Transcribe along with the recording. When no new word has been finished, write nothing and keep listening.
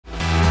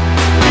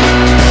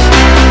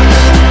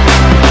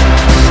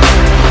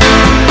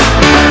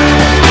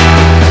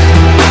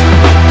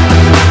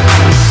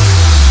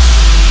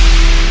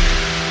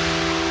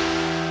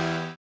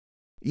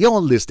You're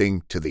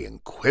listening to the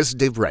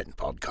Inquisitive Wren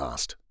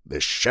podcast,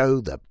 the show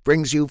that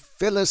brings you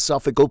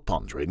philosophical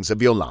ponderings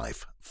of your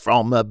life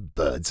from a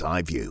bird's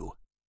eye view.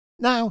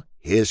 Now,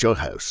 here's your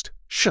host,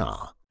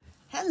 Sha.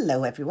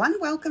 Hello, everyone.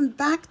 Welcome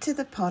back to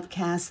the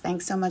podcast.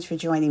 Thanks so much for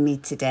joining me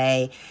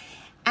today.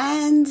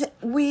 And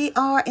we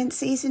are in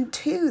season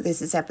 2.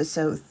 This is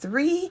episode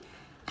 3.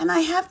 And I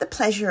have the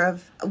pleasure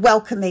of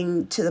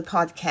welcoming to the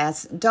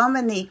podcast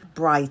Dominique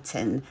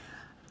Brightmon.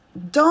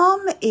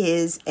 Dom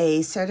is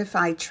a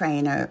certified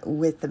trainer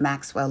with the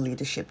Maxwell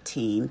Leadership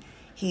Team.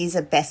 He's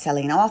a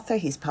best-selling author.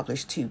 He's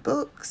published 2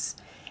 books.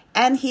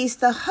 And he's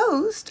the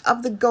host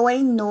of the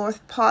Going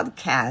North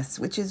podcast,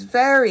 which is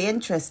very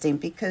interesting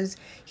because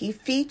he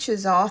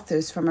features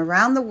authors from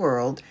around the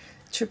world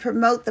to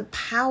promote the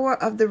power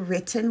of the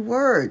written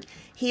word.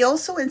 He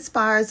also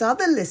inspires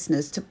other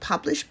listeners to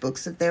publish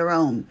books of their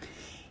own.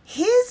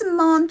 His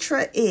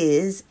mantra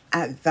is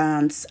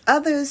advance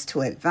others to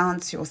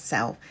advance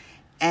yourself.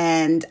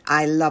 And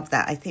I love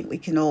that. I think we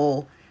can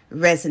all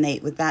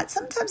resonate with that.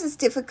 Sometimes it's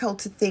difficult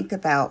to think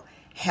about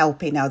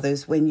helping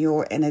others when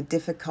you're in a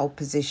difficult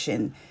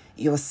position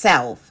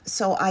yourself.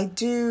 So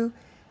I'm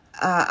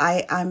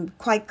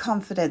quite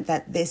confident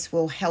that this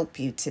will help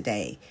you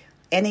today.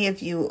 Any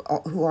of you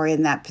who are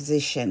in that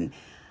position,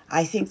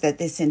 I think that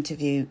this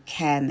interview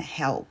can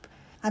help.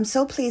 I'm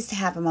so pleased to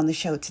have him on the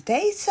show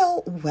today.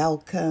 So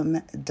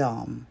welcome,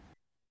 Dom.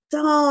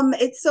 Dom,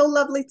 it's so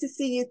lovely to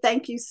see you.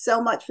 Thank you so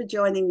much for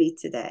joining me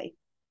today.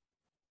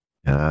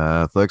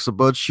 Thanks a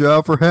bunch,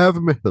 Sha, for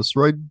having me. That's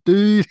right,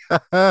 indeed.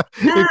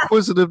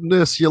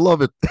 Inquisitiveness, you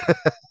love it.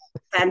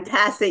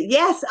 Fantastic.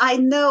 Yes, I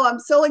know. I'm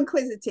so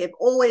inquisitive.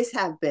 Always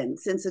have been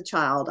since a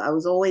child. I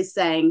was always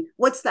saying,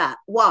 what's that?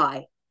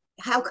 Why?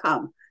 How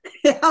come?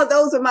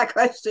 Those are my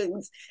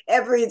questions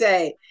every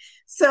day.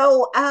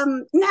 So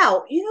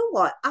now, you know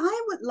what?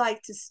 I would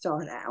like to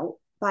start out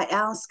by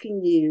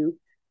asking you,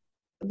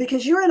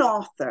 because you're an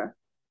author,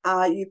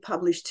 you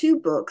published 2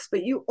 books,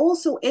 but you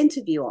also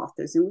interview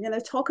authors, and we're going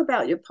to talk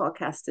about your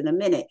podcast in a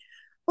minute.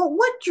 But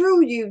what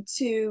drew you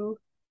to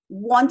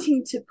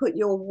wanting to put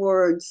your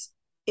words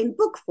in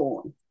book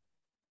form?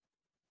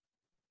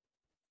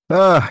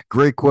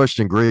 Great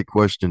question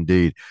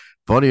indeed.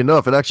 Funny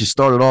enough, it actually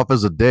started off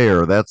as a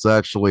dare. That's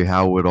actually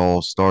how it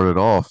all started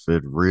off.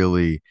 It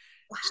really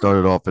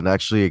started off and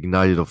actually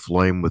ignited a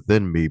flame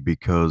within me,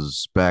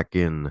 because back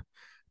in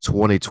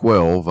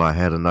 2012, I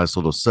had a nice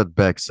little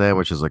setback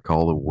sandwich, as I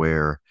call it,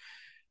 where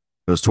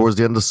it was towards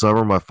the end of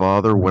summer. My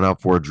father went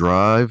out for a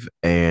drive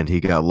and he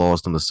got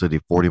lost in the city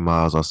 40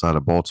 miles outside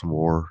of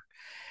Baltimore.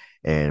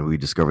 And we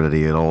discovered that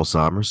he had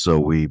Alzheimer's. So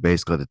we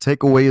basically had to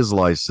take away his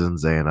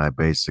license, and I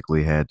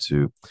basically had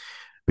to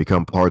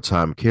become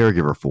part-time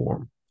caregiver for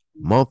him.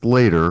 A month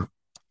later,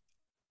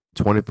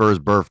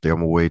 21st birthday,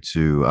 I'm away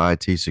to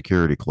IT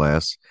security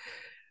class.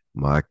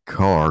 My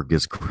car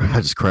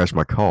I just crashed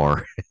my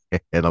car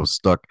and I'm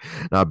stuck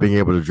not being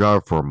able to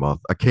drive for a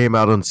month. I came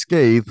out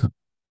unscathed,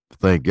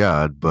 thank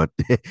God, but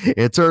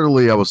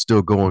internally I was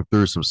still going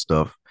through some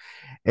stuff.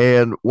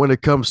 And when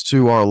it comes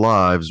to our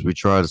lives, we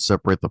try to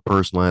separate the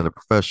personal and the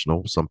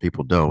professional. Some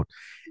people don't.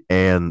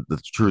 And the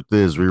truth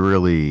is, we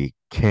really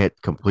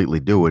can't completely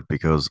do it,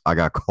 because I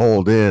got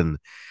called in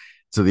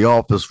to the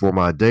office for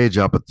my day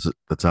job at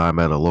the time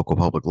at a local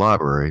public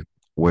library,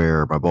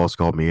 where my boss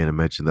called me in and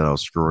mentioned that I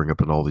was screwing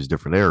up in all these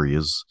different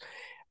areas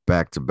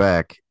back to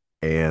back.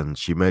 And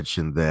she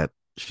mentioned that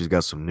she's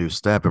got some new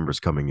staff members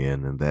coming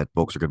in, and that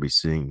folks are going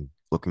to be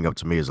looking up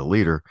to me as a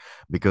leader,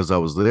 because I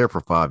was there for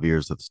 5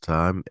 years at the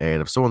time.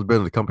 And if someone's been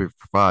in the company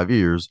for 5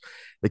 years,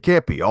 they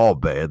can't be all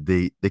bad.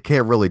 They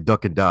can't really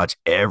duck and dodge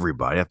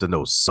everybody. They have to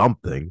know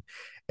something.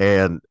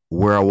 And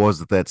where I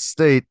was at that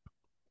state,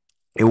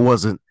 it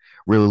wasn't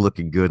really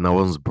looking good, and I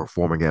wasn't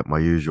performing at my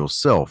usual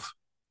self.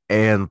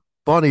 And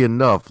funny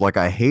enough, like,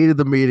 I hated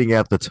the meeting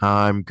at the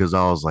time, because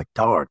I was like,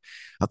 darn,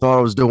 I thought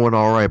I was doing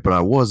all right, but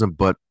I wasn't.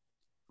 But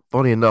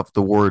funny enough,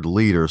 the word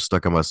leader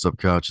stuck in my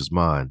subconscious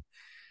mind.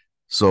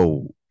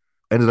 So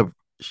ended up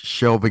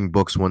shelving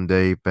books one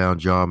day, found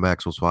John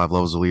Maxwell's 5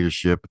 Levels of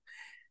Leadership,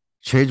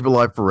 changed my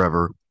life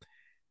forever.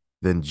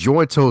 Then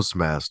joined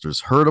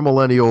Toastmasters, heard a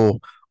millennial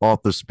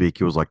author speak.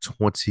 He was like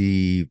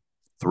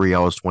 23, I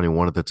was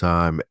 21 at the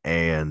time,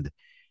 and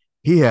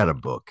he had a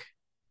book.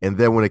 And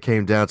then when it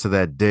came down to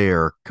that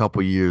dare, a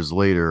couple years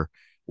later,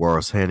 where I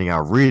was handing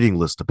out reading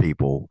lists to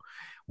people,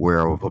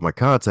 where I would put my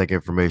contact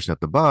information at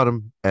the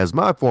bottom as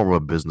my form of a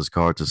business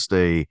card to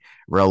stay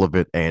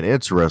relevant and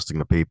interesting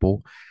to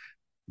people,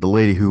 the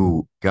lady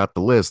who got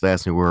the list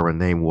asked me where my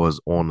name was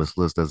on this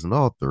list as an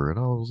author. And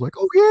I was like,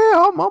 oh,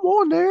 yeah, I'm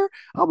on there.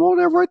 I'm on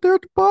there right there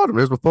at the bottom.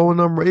 There's my phone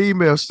number,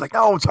 email. She's like,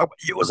 oh, I'm talking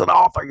about you as an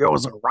author. You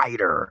as a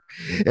writer.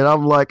 And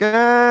I'm like,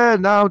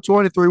 now I'm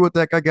 23. What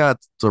the heck I got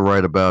to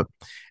write about?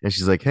 And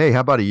she's like, hey,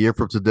 how about a year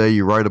from today,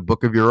 you write a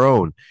book of your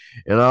own?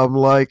 And I'm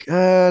like,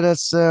 that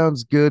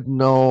sounds good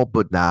and all,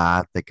 but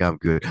nah, I think I'm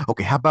good.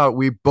 Okay, how about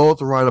we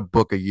both write a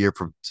book a year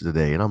from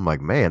today? And I'm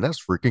like, man,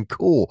 that's freaking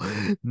cool.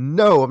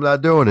 No, I'm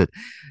not doing it.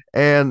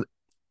 And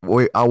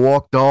I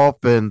walked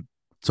off, and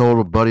told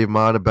a buddy of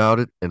mine about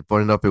it. And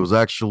funny enough, it was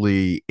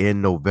actually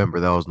in November.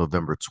 That was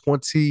November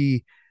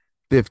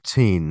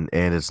 2015.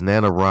 And it's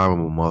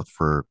NaNoWriMo month.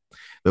 For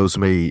those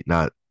who may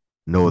not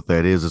know what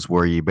that is, it's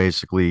where you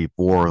basically,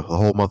 for the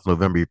whole month of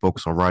November, you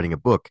focus on writing a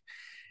book,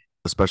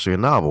 especially a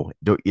novel.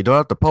 You don't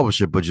have to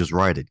publish it, but just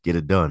write it, get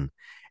it done.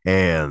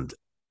 And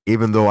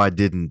even though I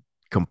didn't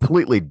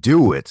completely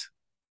do it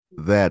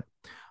that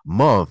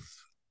month,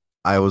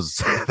 I was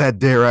that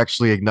dare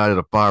actually ignited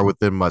a fire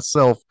within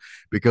myself,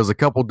 because a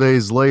couple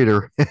days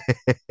later,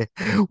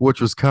 which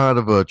was kind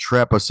of a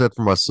trap I set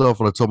for myself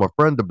when I told my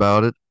friend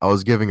about it, I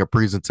was giving a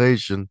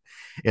presentation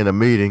in a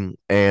meeting,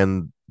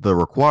 and the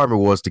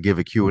requirement was to give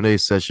a Q&A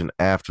session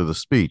after the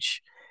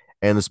speech.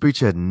 And the speech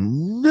had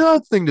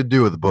nothing to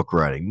do with the book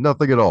writing,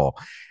 nothing at all.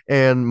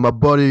 And my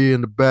buddy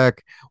in the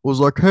back was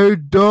like, "Hey,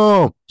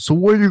 Dom, so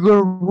when are you going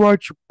to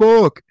write your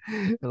book?"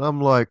 And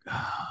I'm like,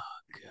 oh,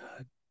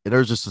 God. And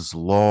there's just this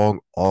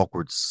long,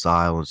 awkward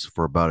silence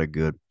for about a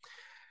good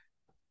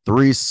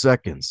 3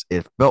 seconds.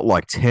 It felt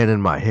like 10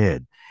 in my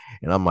head.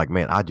 And I'm like,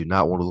 man, I do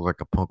not want to look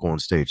like a punk on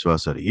stage. So I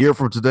said, a year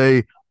from today,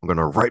 I'm going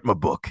to write my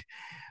book.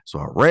 So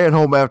I ran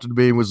home after the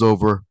meeting was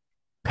over.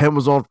 Pen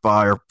was on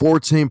fire,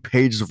 14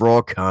 pages of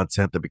raw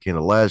content that became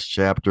the last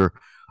chapter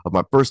of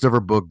my first ever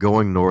book,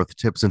 Going North,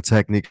 Tips and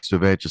Techniques to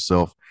Advance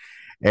Yourself.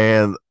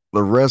 And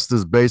the rest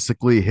is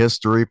basically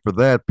history for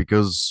that,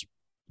 because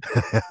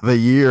the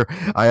year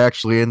I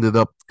actually ended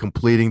up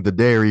completing the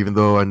dare, even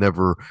though I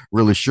never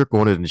really shook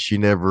on it, and she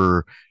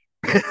never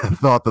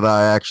thought that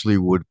I actually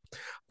would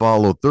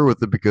follow through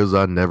with it, because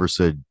I never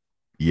said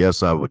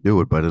yes, I would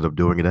do it, but I ended up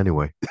doing it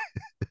anyway.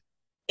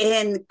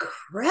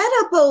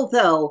 Incredible,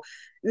 though.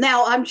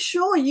 Now, I'm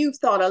sure you've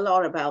thought a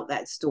lot about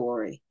that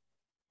story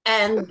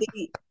and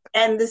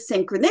the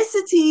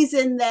synchronicities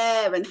in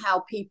there, and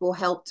how people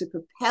help to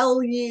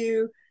propel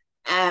you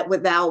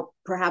without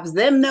perhaps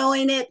them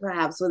knowing it,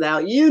 perhaps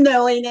without you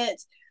knowing it,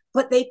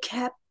 but they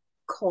kept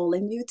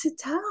calling you to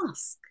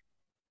task.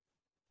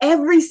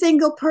 Every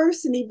single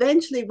person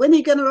eventually, when are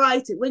you going to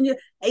write it? When you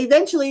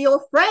eventually,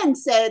 your friend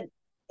said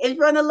in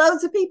front of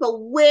loads of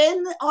people,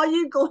 when are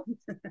you going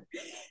to?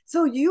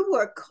 So you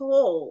were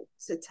called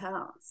to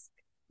task.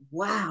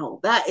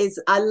 Wow,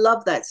 I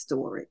love that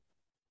story.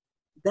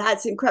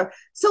 That's incredible.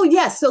 So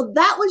yes, so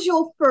that was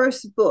your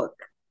first book,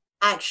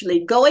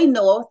 actually, Going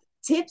North,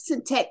 Tips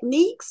and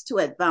Techniques to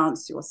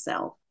Advance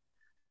Yourself.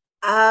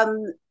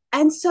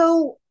 And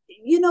so,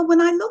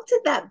 when I looked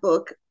at that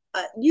book,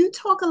 you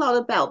talk a lot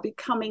about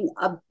becoming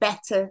a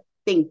better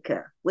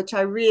thinker, which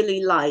I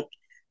really like,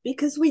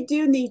 because we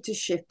do need to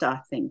shift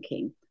our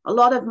thinking. A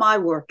lot of my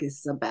work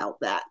is about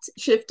that,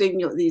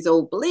 shifting these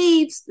old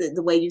beliefs,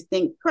 the way you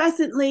think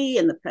presently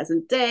in the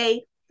present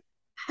day.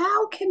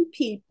 How can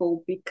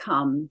people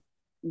become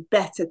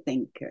better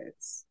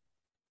thinkers?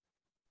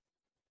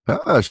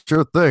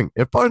 Sure thing.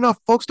 And funny enough,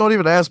 folks don't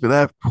even ask me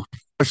that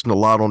question a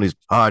lot on these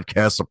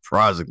podcasts,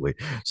 surprisingly.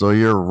 So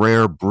you're a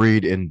rare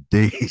breed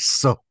indeed.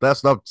 So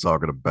that's what I'm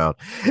talking about.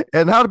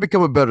 And how to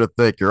become a better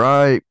thinker.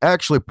 I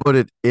actually put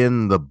it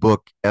in the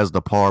book as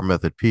the PAR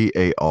method,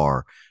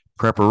 PAR: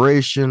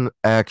 preparation,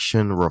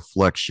 action,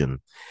 reflection.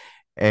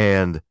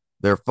 And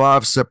there are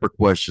 5 separate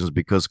questions,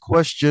 because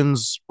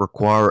questions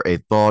require a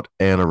thought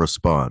and a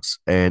response.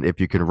 And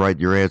if you can write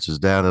your answers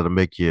down, it'll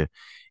make you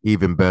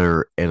even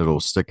better, and it'll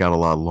stick out a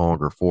lot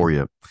longer for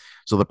you.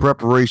 So the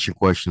preparation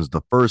questions,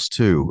 the first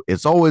 2,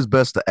 it's always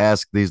best to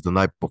ask these the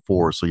night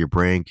before so your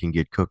brain can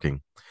get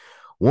cooking.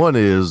 One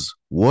is,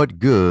 what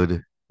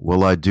good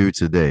will I do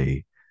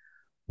today?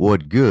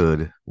 What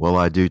good will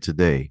I do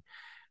today?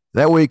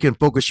 That way you can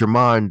focus your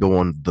mind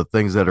on the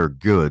things that are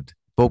good,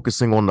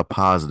 focusing on the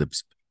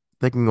positives,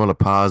 thinking on a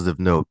positive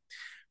note,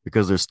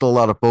 because there's still a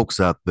lot of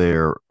folks out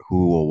there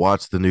who will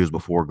watch the news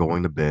before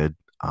going to bed.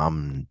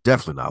 I'm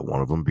definitely not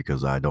one of them,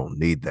 because I don't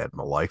need that in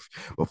my life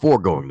before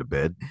going to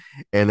bed.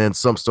 And then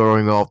some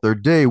starting off their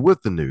day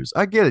with the news.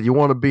 I get it. You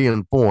want to be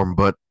informed,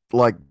 but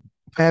like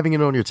having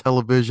it on your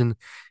television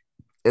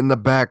in the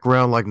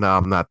background, like, nah,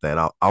 I'm not that.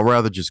 I'll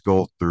rather just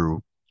go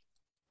through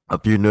a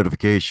few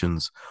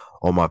notifications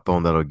on my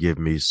phone that'll give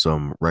me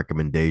some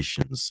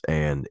recommendations.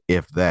 And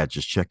if that,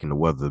 just checking the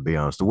weather, to be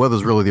honest. The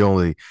weather's really the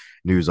only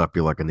news I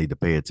feel like I need to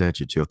pay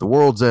attention to. If the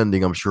world's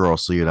ending, I'm sure I'll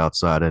see it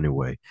outside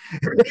anyway.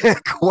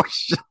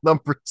 Question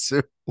number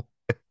 2.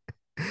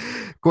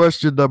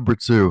 Question number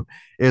 2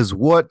 is,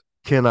 what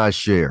can I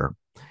share?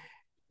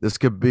 This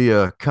could be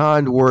a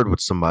kind word with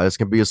somebody. This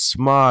can be a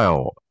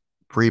smile.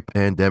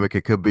 Pre-pandemic,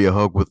 it could be a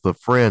hug with a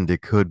friend.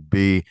 It could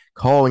be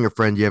calling a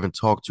friend you haven't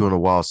talked to in a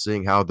while,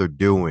 seeing how they're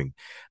doing,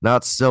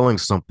 not selling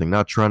something,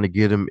 not trying to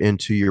get them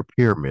into your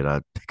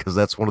pyramid, because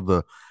that's one of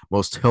the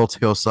most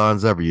telltale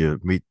signs ever.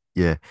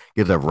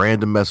 Get a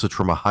random message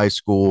from a high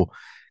school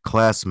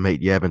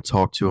classmate you haven't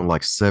talked to in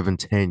like 7,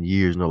 10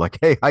 years, and they're like,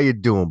 "Hey, how you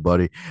doing,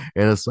 buddy?"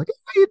 And it's like,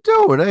 "How you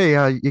doing?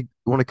 Hey, you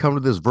want to come to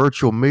this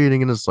virtual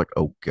meeting?" And it's like,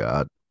 "Oh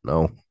God,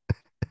 no."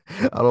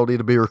 I don't need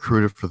to be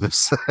recruited for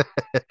this.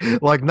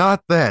 Like,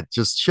 not that.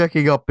 Just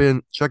checking up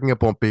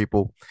on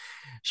people,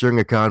 sharing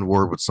a kind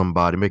word with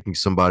somebody, making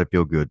somebody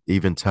feel good,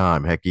 even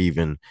time, heck,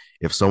 even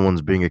if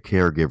someone's being a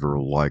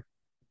caregiver, like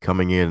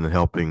coming in and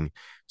helping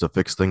to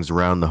fix things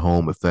around the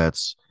home if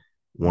that's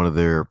one of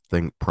their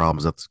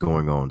problems that's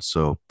going on.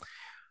 So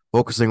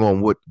focusing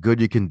on what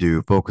good you can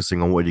do,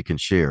 focusing on what you can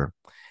share.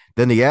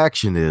 Then the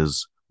action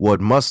is,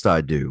 what must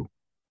I do?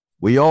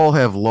 We all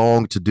have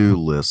long to-do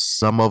lists.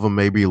 Some of them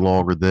may be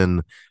longer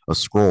than a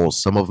scroll.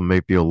 Some of them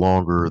may feel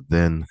longer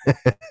than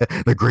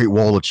the Great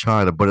Wall of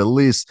China, but at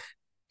least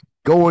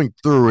going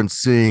through and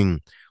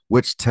seeing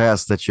which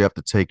tasks that you have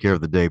to take care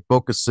of the day,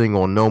 focusing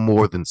on no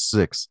more than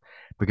 6.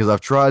 Because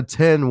I've tried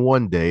 10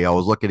 one day, I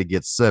was lucky to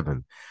get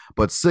 7,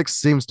 but 6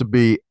 seems to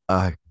be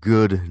a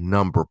good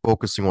number.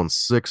 Focusing on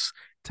 6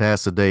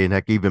 tasks a day, and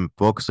heck, even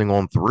focusing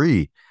on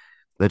 3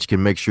 that you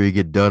can make sure you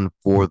get done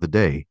for the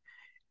day,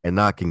 and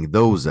knocking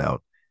those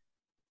out.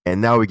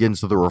 And now we get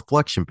into the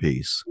reflection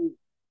piece.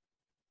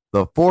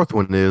 The fourth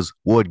one is,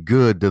 what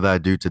good did I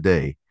do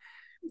today?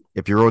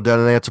 If you wrote down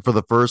an answer for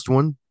the first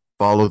one,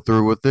 follow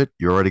through with it.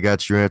 You already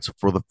got your answer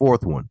for the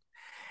fourth one.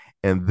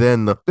 And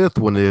then the fifth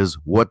one is,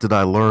 what did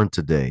I learn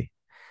today?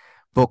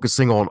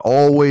 Focusing on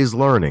always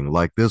learning,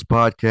 like this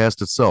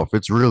podcast itself.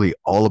 It's really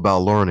all about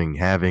learning,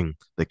 having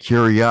the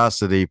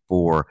curiosity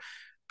for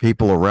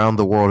people around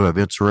the world who have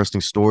interesting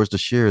stories to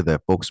share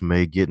that folks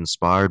may get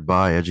inspired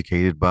by,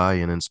 educated by,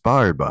 and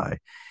inspired by.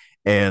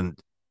 And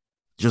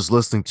just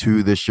listening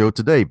to this show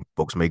today,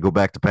 folks may go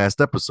back to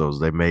past episodes.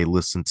 They may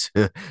listen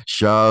to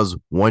Sha's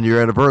 1-year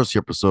anniversary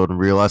episode and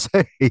realize,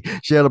 hey,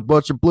 she had a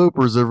bunch of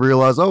bloopers, and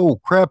realize, oh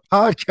crap,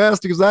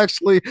 podcasting is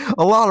actually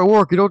a lot of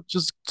work. You don't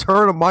just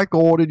turn a mic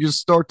on and you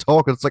just start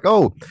talking. It's like,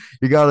 oh,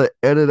 you got to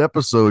edit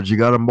episodes. You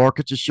got to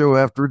market your show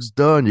after it's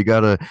done. You got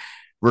to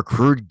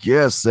recruit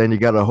guests, and you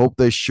got to hope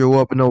they show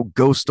up and they'll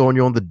ghost on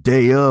you on the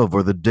day of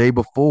or the day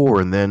before.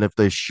 And then if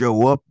they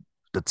show up,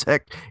 the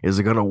tech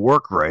isn't going to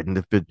work right. And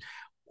if it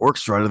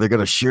works right, they're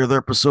going to share their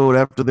episode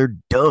after they're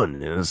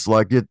done. And it's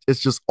like, it's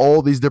just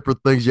all these different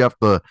things you have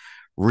to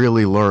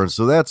really learn.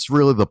 So that's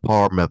really the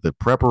PAR method: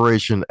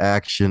 preparation,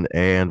 action,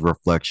 and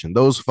reflection.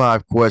 Those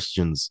 5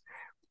 questions,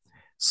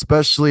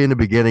 especially in the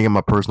beginning of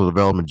my personal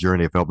development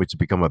journey, have helped me to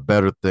become a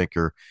better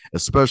thinker,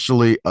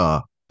 especially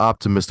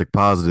optimistic,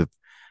 positive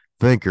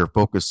thinker,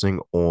 focusing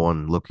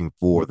on looking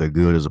for the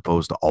good as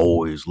opposed to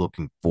always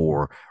looking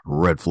for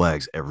red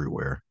flags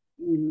everywhere.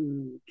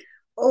 Mm.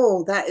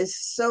 Oh, that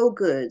is so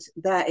good.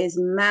 That is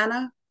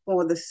manna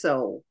for the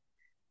soul,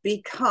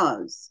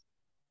 because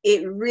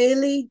it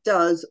really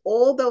does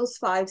all those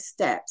 5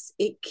 steps.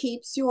 It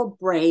keeps your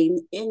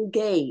brain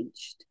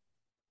engaged.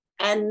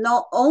 And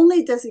not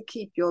only does it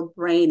keep your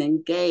brain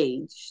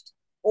engaged,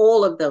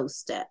 all of those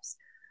steps,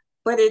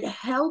 but it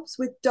helps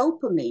with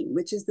dopamine,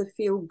 which is the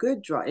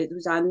feel-good drug. It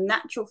was our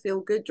natural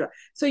feel-good drug.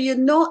 So you're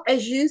not,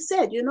 as you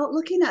said, you're not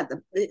looking at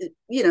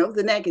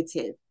the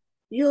negative.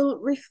 You're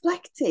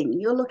reflecting.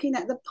 You're looking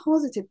at the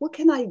positive. What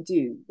can I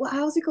do?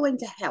 How's it going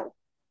to help?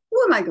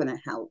 Who am I going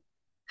to help?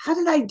 How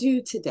did I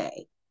do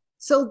today?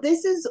 So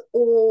this is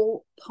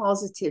all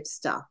positive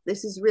stuff.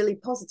 This is really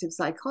positive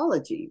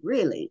psychology,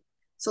 really.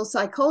 So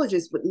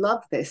psychologists would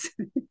love this.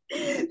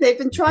 They've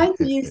been trying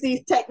to use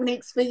these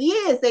techniques for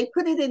years. They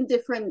put it in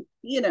different,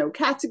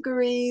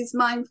 categories,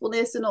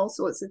 mindfulness and all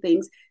sorts of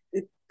things.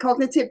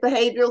 Cognitive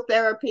behavioral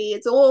therapy,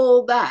 it's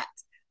all that.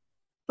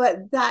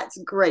 But that's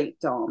great,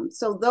 Dom.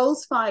 So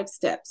those 5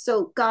 steps.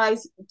 So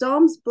guys,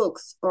 Dom's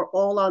books are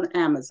all on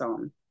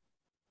Amazon.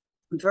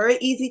 Very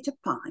easy to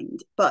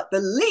find, but the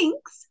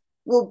links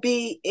will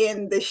be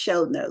in the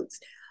show notes.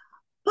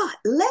 But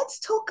let's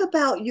talk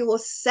about your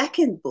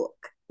second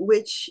book,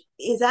 which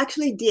is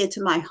actually dear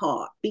to my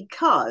heart,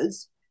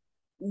 because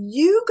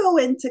you go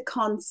into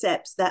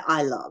concepts that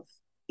I love.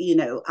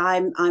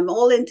 I'm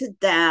all into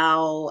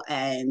Tao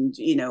and,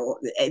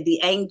 the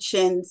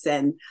ancients,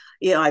 and,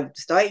 I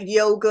started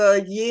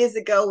yoga years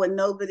ago when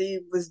nobody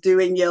was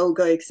doing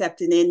yoga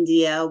except in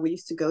India. We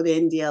used to go to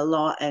India a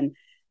lot. And,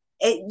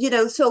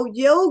 so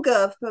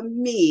yoga for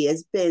me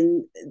has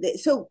been,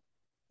 so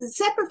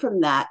separate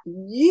from that,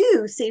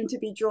 you seem to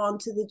be drawn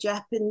to the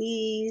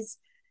Japanese,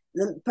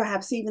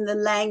 perhaps even the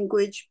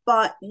language,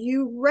 but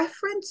you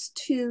reference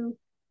 2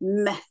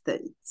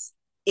 methods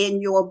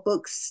in your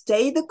book,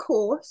 Stay the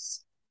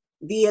Course,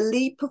 The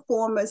Elite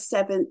Performer's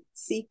 7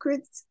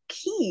 Secrets,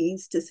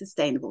 Keys to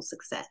Sustainable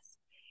Success.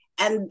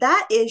 And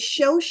that is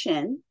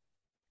Shoshin,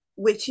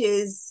 which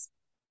is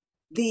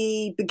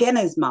the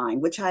beginner's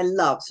mind, which I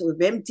love. Sort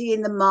of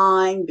emptying the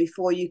mind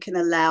before you can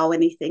allow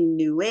anything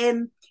new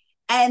in.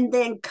 And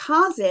then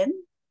Kaizen,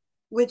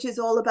 which is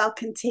all about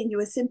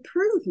continuous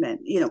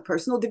improvement,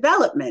 personal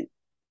development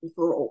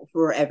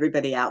for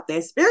everybody out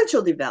there,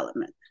 spiritual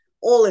development,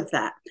 all of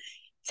that.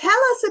 Tell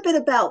us a bit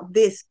about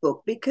this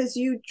book, because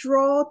you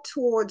draw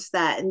towards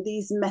that and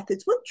these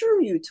methods. What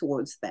drew you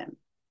towards them?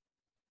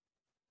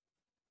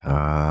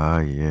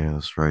 Yeah,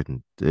 that's right,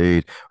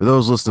 indeed. For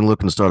those listening,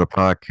 looking to start a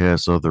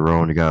podcast of their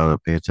own, you gotta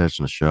pay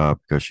attention to Sha,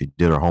 because she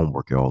did her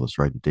homework, y'all. That's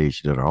right, indeed.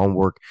 She did her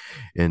homework,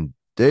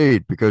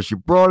 indeed, because she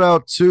brought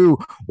out 2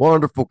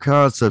 wonderful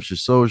concepts.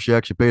 She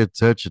actually paid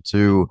attention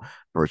to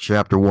for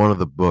chapter one of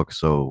the book.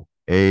 So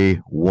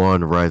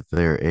A1 right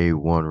there,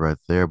 A1 right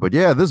there. But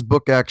yeah, this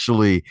book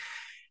actually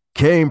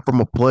came from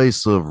a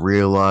place of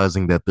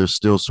realizing that there's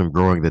still some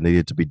growing that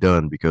needed to be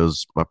done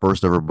because my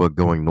first ever book,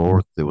 Going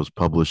North, it was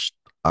published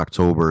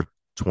October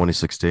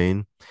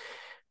 2016.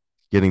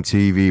 Getting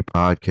TV,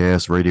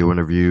 podcasts, radio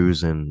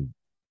interviews, and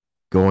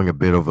going a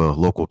bit of a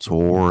local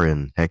tour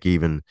and heck,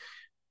 even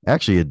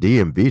actually a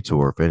DMV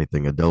tour, if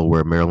anything, a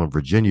Delaware, Maryland,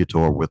 Virginia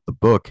tour with the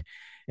book.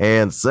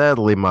 And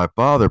sadly, my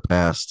father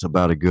passed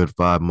about a good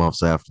 5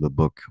 months after the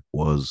book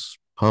was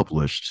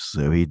published.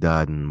 So he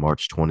died in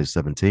March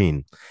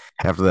 2017.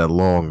 After that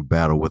long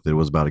battle with it, it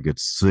was about a good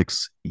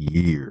 6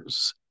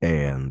 years.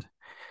 And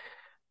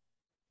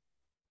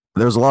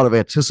there's a lot of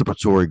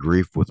anticipatory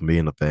grief with me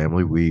and the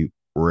family. We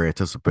were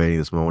anticipating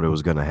this moment it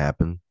was going to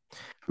happen.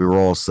 We were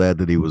all sad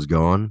that he was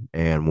gone.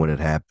 And when it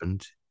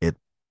happened, it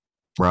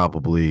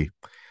probably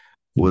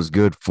was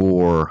good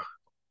for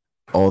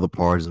all the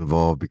parties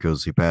involved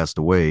because he passed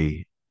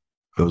away.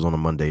 It was on a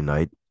Monday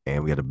night,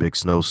 and we had a big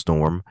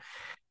snowstorm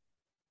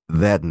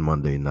that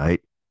Monday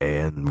night,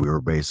 and we were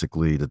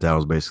basically the town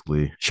was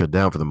basically shut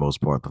down for the most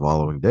part the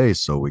following day.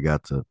 So we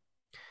got to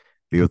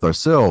be with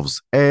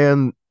ourselves.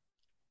 And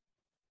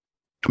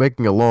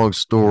making a long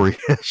story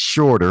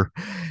shorter,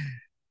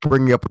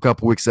 bringing up a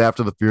couple weeks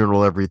after the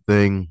funeral,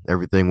 everything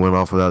went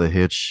off without a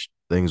hitch.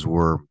 Things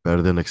were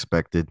better than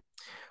expected.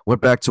 Went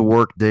back to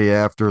work day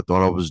after,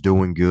 thought I was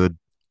doing good.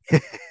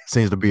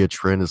 Seems to be a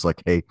trend. It's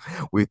like, hey,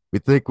 we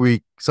think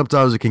we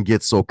sometimes it can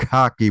get so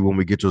cocky when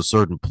we get to a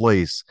certain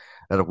place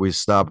that if we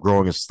stop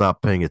growing and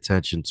stop paying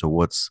attention to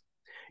what's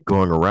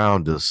going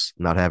around us,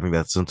 not having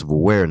that sense of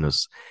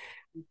awareness,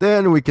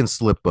 then we can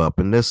slip up.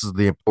 And this is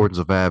the importance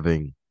of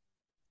having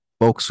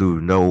folks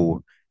who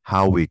know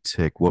how we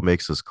tick, what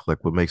makes us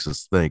click, what makes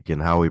us think,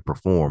 and how we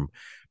perform.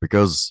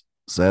 Because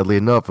sadly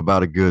enough,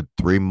 about a good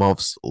 3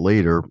 months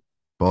later,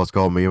 boss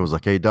called me and was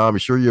like, "Hey Dom, you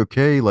sure you're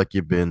okay? Like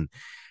you've been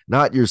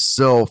not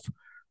yourself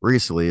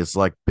recently. It's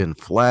like been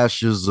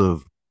flashes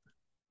of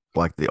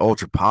like the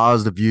ultra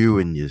positive you,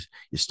 and you're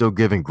still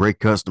giving great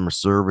customer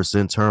service,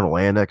 internal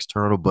and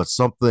external, but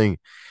something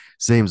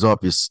seems off.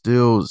 You're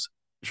still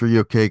sure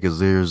you're okay because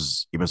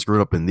there's you've been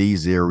screwed up in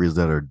these areas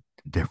that are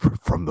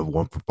different from the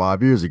one from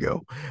 5 years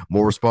ago.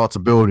 More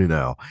responsibility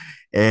now."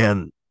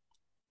 And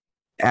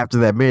after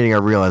that meeting, I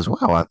realized,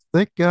 wow, I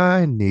think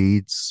I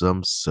need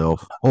some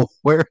self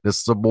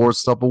awareness, some more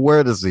self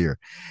awareness here.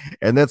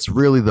 And that's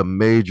really the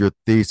major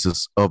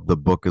thesis of the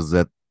book is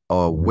that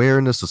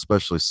awareness,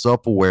 especially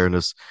self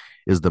awareness,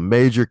 is the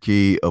major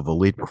key of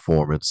elite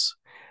performance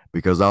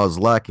because I was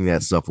lacking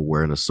that self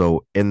awareness.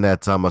 So in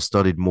that time, I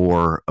studied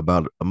more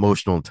about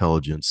emotional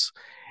intelligence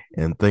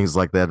and things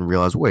like that and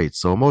realized, wait,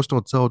 so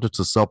emotional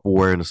intelligence is self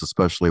awareness,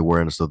 especially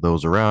awareness of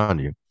those around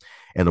you.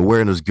 And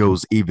awareness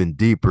goes even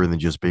deeper than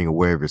just being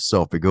aware of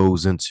yourself. It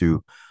goes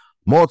into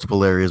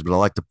multiple areas, but I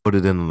like to put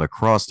it in an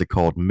acrostic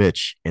called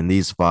Mitch in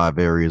these 5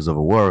 areas of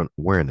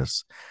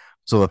awareness.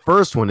 So the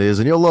first one is,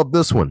 and you'll love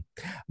this one,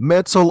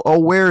 mental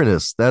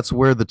awareness. That's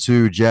where the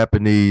two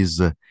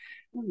Japanese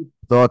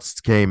thoughts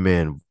came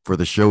in for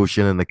the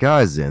Shoshin and the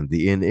Kaizen,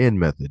 the in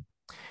method.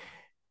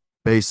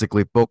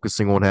 Basically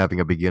focusing on having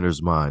a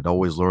beginner's mind,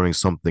 always learning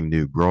something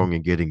new, growing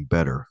and getting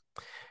better.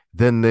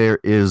 Then there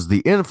is the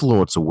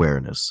influence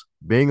awareness,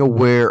 being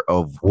aware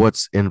of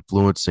what's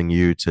influencing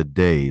you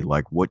today,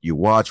 like what you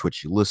watch,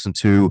 what you listen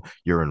to,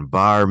 your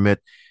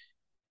environment.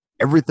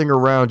 Everything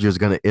around you is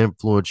going to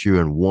influence you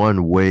in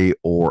one way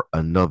or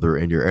another,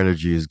 and your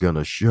energy is going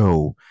to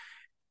show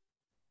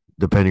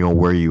depending on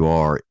where you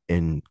are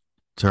in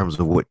terms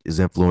of what is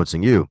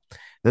influencing you.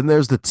 Then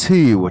there's the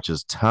T, which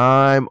is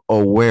time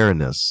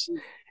awareness.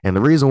 And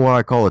the reason why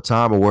I call it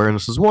time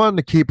awareness is one,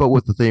 to keep up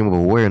with the theme of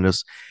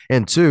awareness,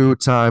 and two,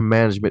 time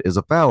management is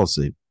a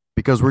fallacy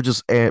because we're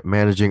just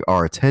managing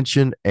our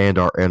attention and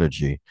our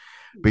energy.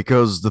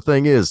 Because the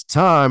thing is,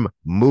 time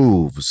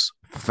moves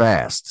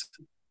fast.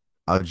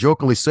 I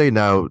jokingly say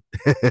now,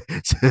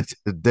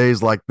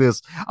 days like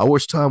this, I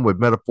wish time would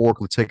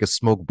metaphorically take a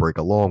smoke break,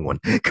 a long one,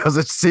 because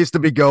it seems to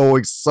be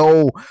going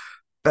so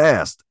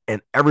fast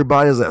and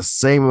everybody has that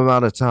same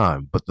amount of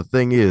time. But the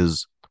thing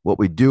is, what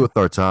we do with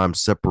our time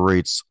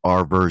separates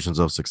our versions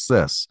of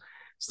success.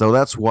 So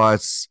that's why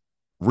it's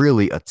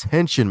really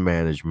attention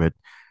management,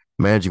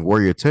 managing where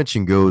your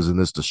attention goes in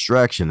this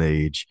distraction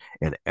age,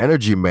 and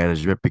energy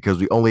management because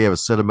we only have a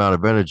set amount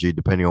of energy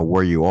depending on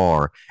where you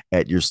are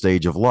at your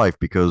stage of life,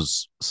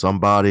 because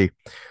somebody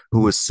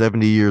who is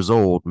 70 years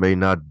old may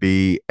not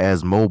be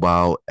as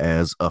mobile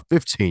as a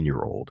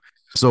 15-year-old.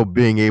 So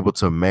being able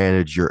to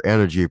manage your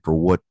energy for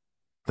what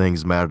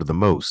things matter the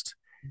most.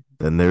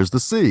 Then there's the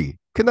C,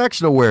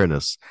 connection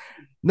awareness,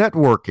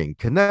 networking,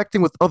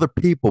 connecting with other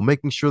people,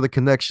 making sure the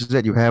connections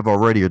that you have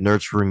already are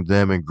nurturing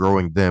them and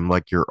growing them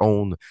like your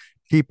own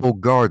people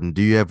garden.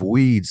 Do you have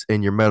weeds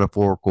in your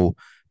metaphorical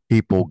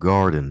people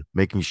garden?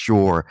 Making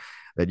sure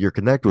that you're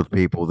connected with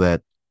people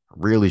that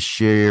really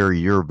share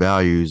your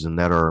values and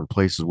that are in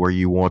places where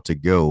you want to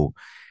go,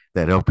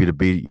 that help you to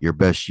be your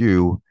best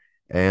you,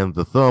 and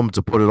the thumb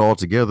to put it all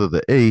together,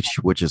 the H,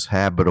 which is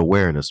habit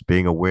awareness,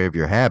 being aware of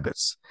your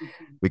habits. Mhm.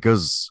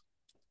 Because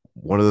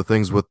one of the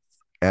things with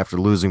after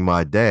losing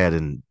my dad,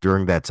 and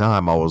during that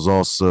time, I was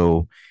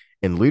also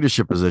in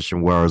leadership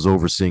position where I was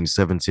overseeing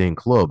 17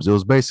 clubs. It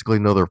was basically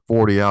another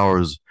 40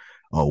 hours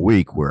a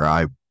week where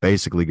I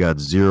basically got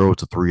 0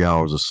 to 3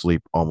 hours of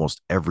sleep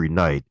almost every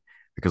night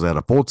because I had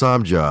a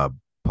full-time job,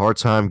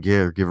 part-time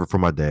caregiver for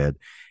my dad,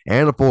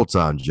 and a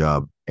full-time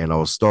job. And I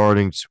was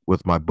starting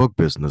with my book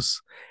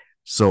business.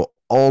 So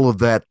all of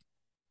that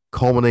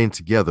culminating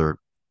together,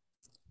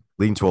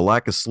 leading to a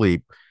lack of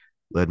sleep,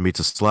 led me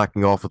to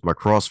slacking off with my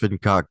CrossFit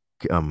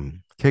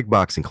and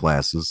kickboxing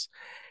classes.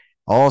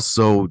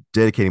 Also,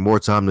 dedicating more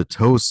time to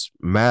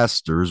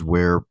Toastmasters,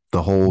 where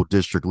the whole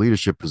district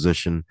leadership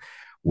position,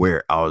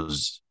 where I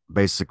was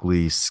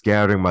basically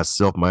scattering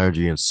myself, my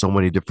energy in so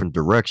many different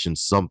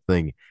directions,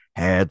 something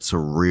had to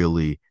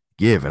really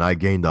give. And I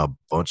gained a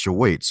bunch of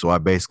weight. So I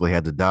basically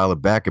had to dial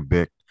it back a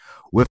bit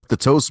with the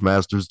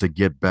Toastmasters to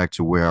get back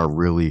to where I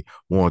really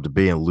wanted to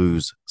be and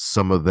lose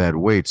some of that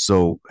weight.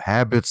 So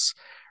habits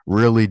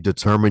really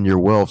determine your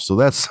wealth. So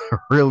that's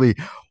really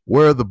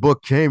where the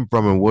book came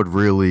from and what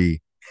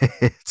really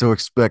to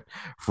expect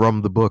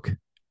from the book.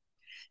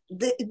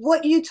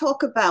 What you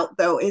talk about,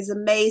 though, is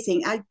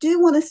amazing. I do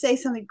want to say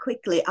something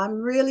quickly. I'm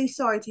really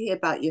sorry to hear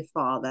about your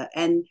father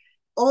and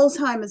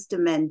Alzheimer's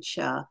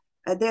dementia.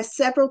 There's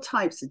several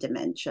types of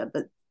dementia,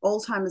 but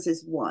Alzheimer's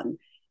is one.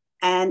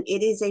 And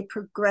it is a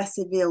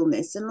progressive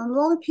illness. And a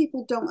lot of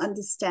people don't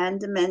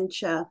understand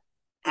dementia.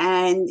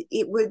 And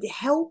it would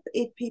help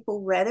if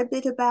people read a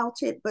bit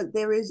about it, but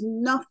there is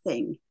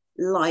nothing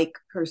like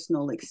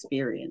personal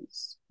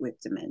experience with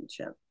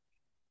dementia.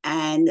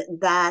 And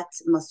that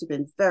must have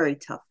been very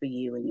tough for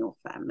you and your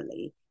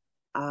family.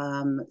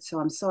 So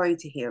I'm sorry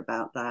to hear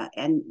about that.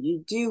 And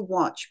you do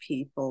watch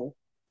people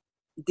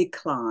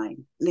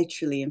decline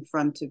literally in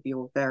front of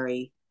your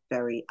very,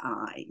 very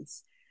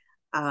eyes.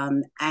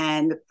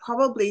 And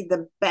probably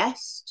the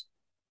best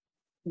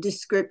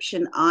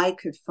description I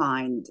could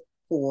find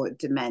for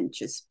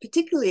dementia,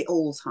 particularly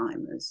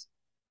Alzheimer's,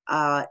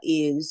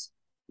 is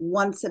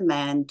once a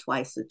man,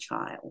 twice a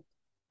child.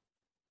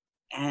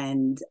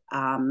 And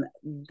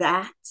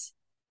that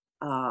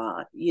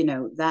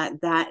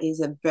that is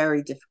a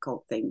very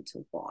difficult thing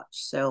to watch.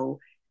 So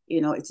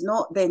it's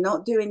not, they're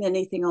not doing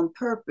anything on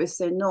purpose.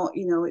 They're not,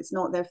 it's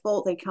not their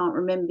fault they can't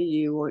remember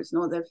you, or it's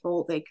not their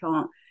fault they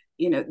can't,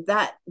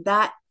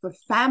 that for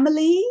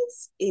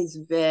families is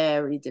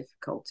very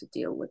difficult to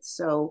deal with.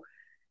 So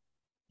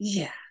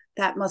yeah,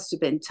 that must have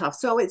been tough.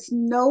 So it's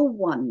no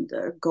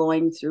wonder,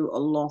 going through a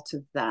lot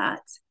of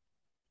that,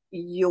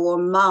 your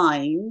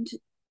mind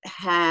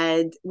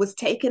was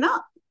taken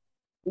up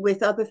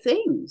with other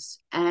things,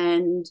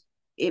 and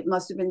it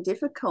must have been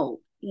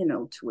difficult,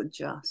 to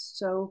adjust.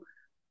 So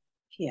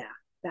yeah,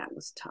 that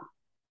was tough.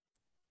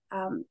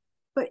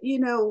 But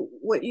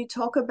what you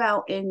talk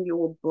about in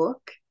your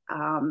book,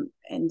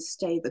 and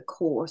Stay the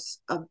Course,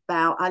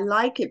 about, I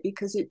like it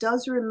because it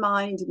does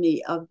remind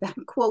me of that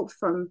quote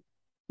from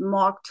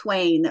Mark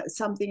Twain,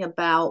 something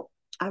about,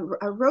 I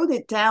wrote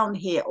it down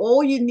here: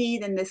 all you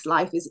need in this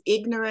life is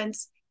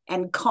ignorance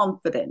and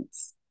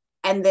confidence,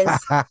 and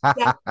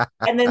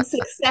then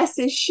success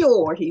is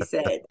sure, he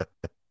said.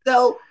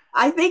 So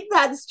I think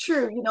that's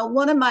true.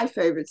 One of my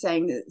favorite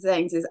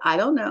sayings is, I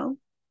don't know.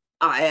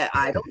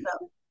 I don't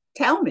know.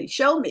 Tell me,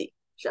 show me,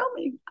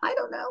 I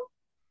don't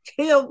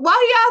know. Why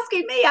are you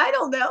asking me? I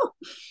don't know.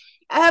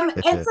 And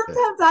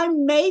sometimes I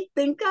may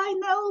think I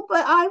know,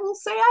 but I will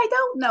say I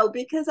don't know,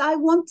 because I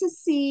want to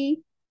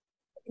see.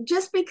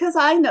 Just because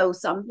I know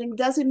something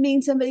doesn't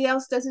mean somebody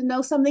else doesn't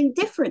know something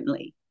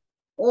differently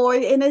or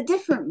in a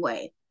different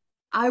way.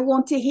 I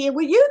want to hear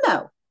what you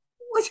know.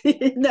 What do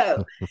you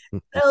know?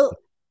 So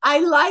I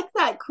like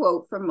that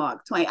quote from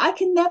Mark Twain. I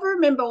can never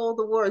remember all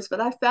the words,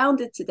 but I found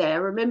it today. I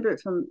remember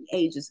it from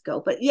ages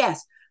ago. But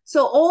yes,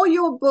 so all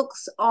your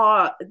books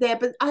are there,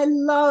 but I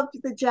love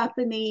the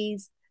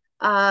Japanese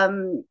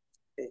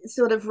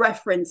sort of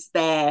reference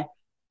there.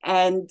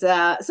 And so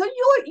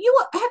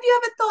you have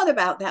you ever thought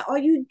about that? Are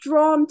you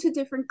drawn to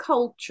different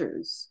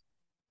cultures?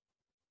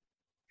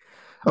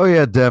 Oh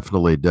yeah,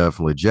 definitely,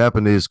 definitely.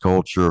 Japanese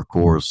culture, of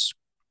course,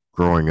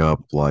 growing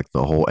up, like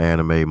the whole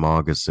anime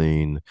manga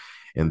scene,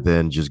 and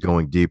then just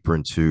going deeper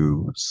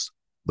into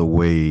the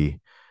way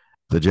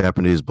the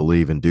Japanese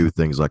believe and do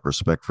things, like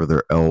respect for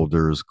their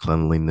elders,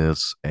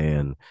 cleanliness,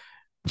 and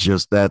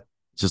just that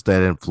just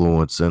that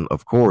influence. And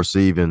of course,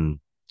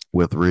 even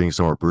with reading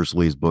some of Bruce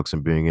Lee's books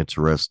and being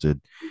interested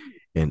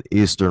in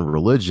Eastern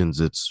religions,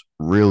 it's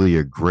really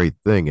a great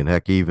thing. And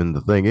heck, even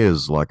the thing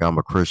is, like, I'm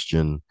a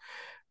Christian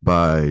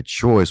by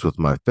choice with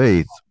my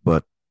faith,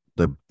 but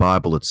the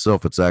Bible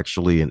itself, it's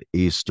actually an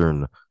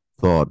Eastern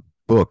thought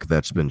book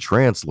that's been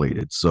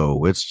translated.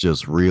 So it's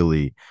just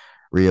really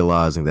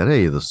realizing that,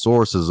 hey, the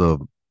sources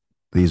of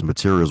these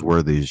materials,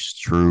 where these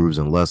truths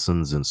and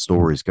lessons and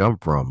stories come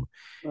from,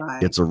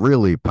 Right. it's a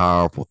really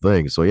powerful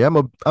thing. So yeah,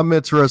 I'm I'm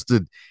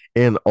interested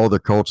in other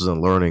cultures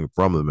and learning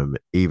from them, and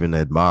even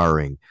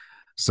admiring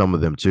some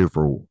of them too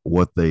for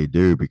what they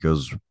do,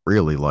 because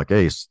really, like,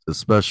 hey,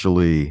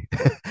 especially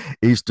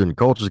Eastern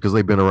cultures, because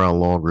they've been around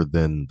longer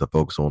than the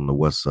folks on the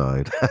West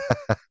Side.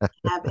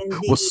 Have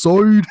indeed. West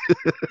Side.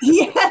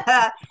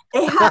 Yeah,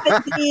 they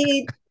have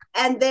indeed,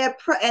 and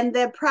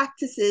their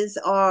practices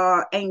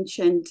are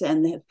ancient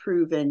and have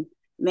proven.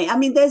 I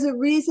mean, there's a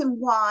reason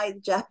why the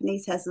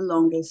Japanese has the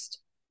longest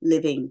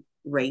living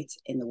rate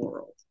in the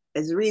world.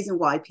 There's a reason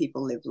why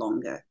people live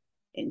longer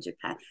in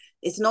Japan.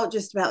 It's not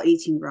just about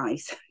eating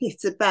rice.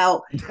 It's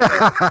about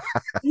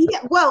yeah.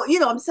 Well,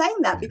 I'm saying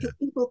that because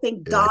people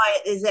think Yeah.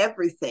 diet is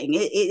everything.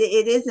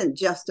 It isn't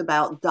just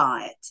about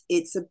diet.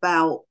 It's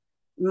about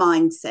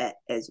mindset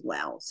as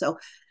well. So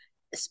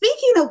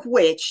speaking of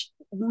which,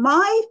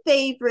 my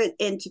favorite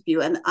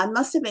interview, and I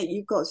must admit,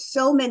 you've got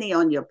so many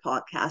on your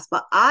podcast,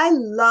 but I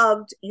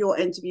loved your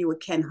interview with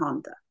Ken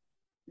Honda.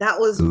 That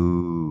was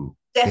Ooh.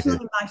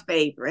 definitely my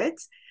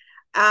favorite.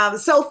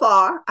 So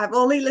far, I've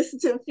only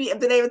listened to a few, I've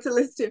been able to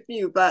listen to a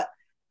few, but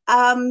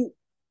and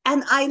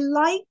I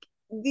like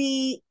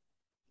the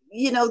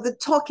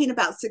talking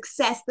about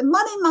success, the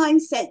money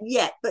mindset,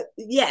 but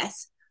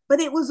yes, but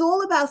it was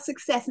all about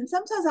success. And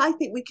sometimes I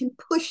think we can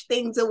push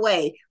things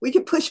away. We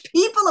can push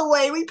people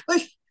away. We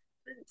push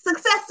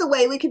success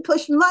away. We can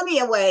push money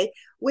away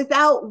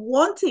without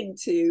wanting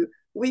to.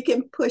 We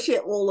can push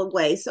it all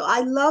away. So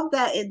I love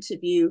that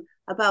interview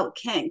about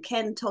Ken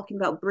talking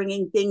about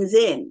bringing things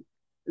in,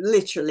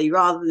 literally,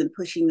 rather than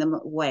pushing them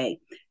away.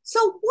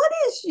 So what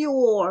is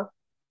your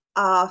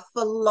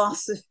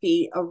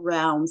philosophy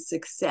around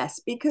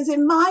success? Because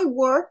in my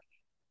work,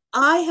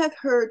 I have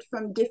heard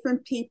from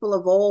different people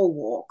of all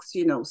walks,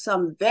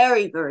 some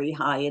very, very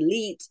high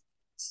elite,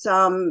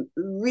 some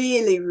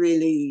really,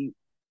 really,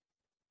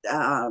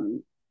 how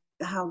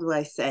do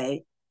I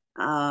say,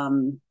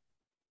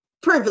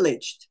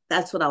 privileged.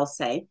 That's what I'll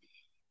say.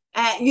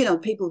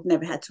 And, people who've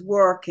never had to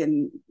work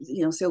and,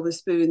 silver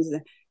spoons.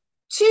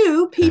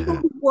 Two, people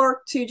who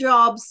work two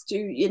jobs,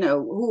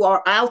 who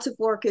are out of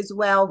work as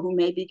well, who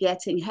may be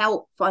getting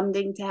help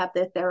funding to have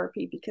their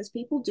therapy, because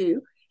people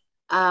do.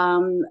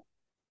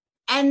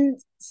 And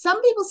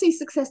some people see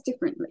success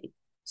differently.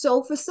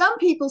 So for some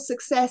people,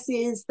 success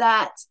is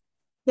that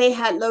they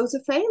had loads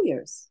of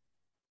failures.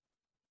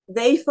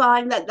 They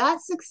find that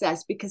that's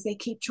success because they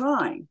keep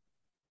trying.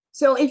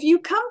 So if you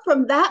come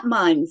from that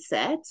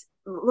mindset,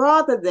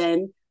 rather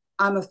than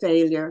I'm a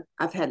failure,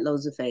 I've had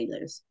loads of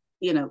failures,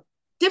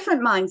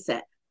 different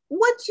mindset.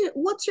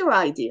 What's your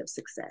idea of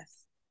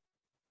success?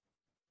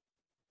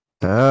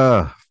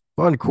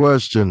 Fun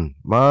question.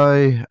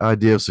 My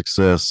idea of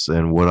success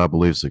and what I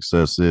believe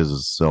success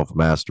is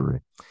self-mastery.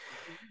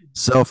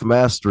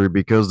 Self-mastery,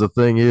 because the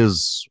thing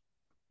is,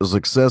 the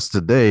success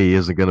today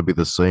isn't going to be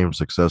the same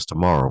success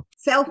tomorrow.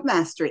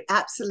 Self-mastery,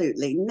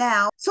 absolutely.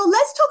 Now, so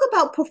let's talk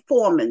about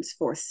performance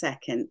for a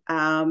second.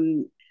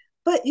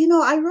 But,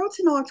 I wrote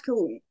an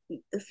article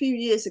a few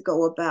years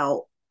ago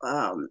about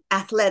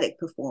athletic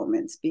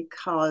performance,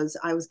 because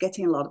I was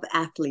getting a lot of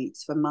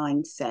athletes for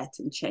mindset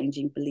and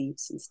changing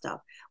beliefs and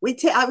stuff.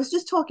 I was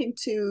just talking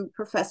to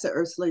Professor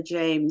Ursula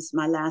James,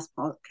 my last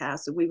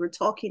podcast, and we were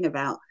talking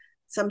about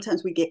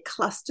sometimes we get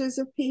clusters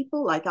of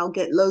people. Like I'll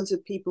get loads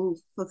of people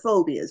for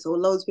phobias, or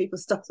loads of people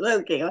stop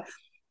smoking.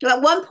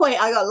 At one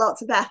point, I got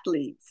lots of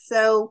athletes.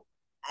 So,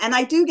 and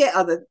I do get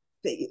other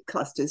big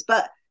clusters,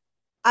 but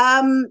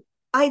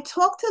I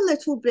talked a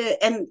little bit,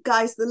 and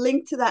guys, the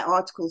link to that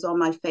article is on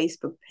my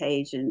Facebook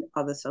page and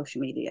other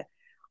social media.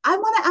 I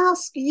want to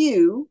ask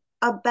you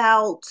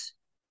about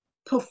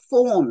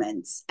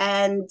performance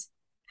and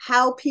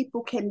how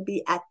people can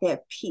be at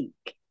their peak.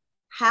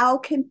 How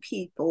can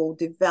people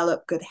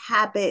develop good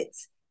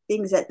habits,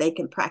 things that they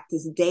can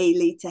practice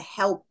daily to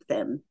help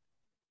them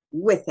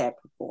with their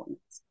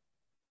performance?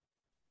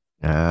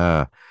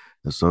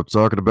 That's what I'm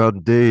talking about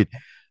indeed.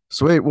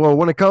 Sweet. Well,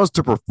 when it comes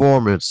to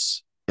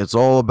performance, it's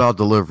all about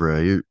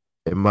delivery.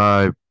 In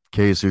my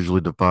case,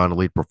 usually define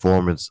elite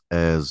performance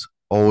as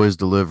always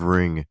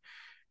delivering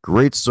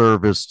great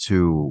service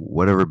to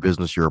whatever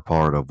business you're a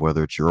part of,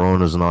 whether it's your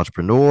own as an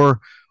entrepreneur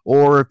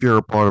or if you're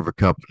a part of a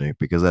company.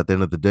 Because at the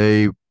end of the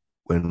day,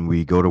 when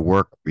we go to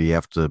work, we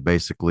have to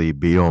basically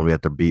be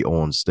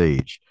on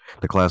stage.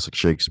 The classic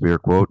Shakespeare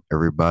quote,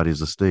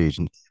 everybody's a stage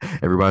and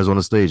everybody's on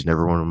a stage and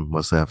everyone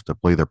must have to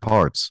play their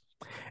parts.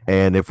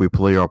 And if we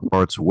play our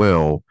parts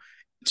well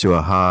to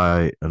a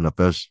high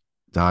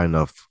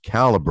enough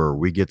caliber,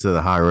 we get to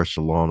the higher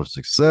echelon of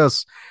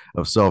success,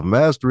 of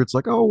self-mastery. It's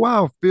like, oh,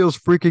 wow, feels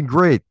freaking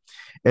great.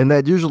 And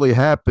that usually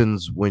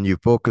happens when you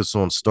focus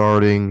on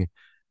starting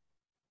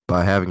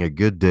by having a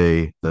good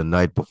day the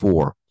night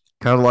before.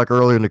 Kind of like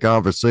earlier in the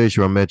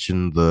conversation, I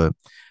mentioned the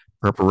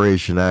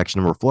preparation,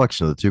 action, and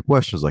reflection of the two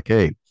questions. Like,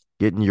 hey,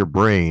 getting your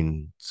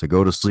brain to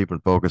go to sleep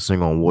and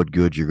focusing on what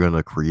good you're going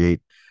to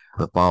create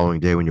the following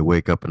day when you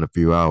wake up in a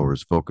few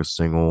hours,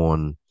 focusing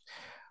on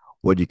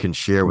what you can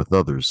share with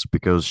others,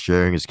 because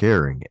sharing is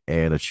caring,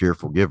 and a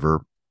cheerful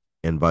giver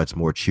invites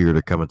more cheer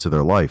to come into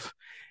their life.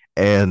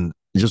 And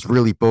just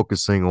really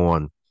focusing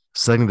on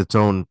setting the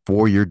tone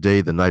for your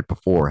day the night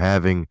before,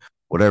 having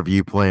whatever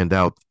you planned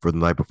out for the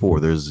night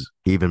before. There's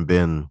even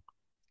been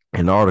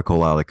an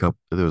article out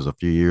there was a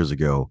few years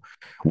ago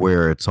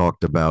where it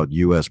talked about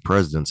U.S.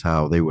 presidents,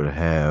 how they would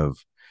have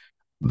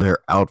their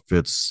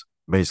outfits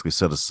basically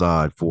set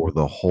aside for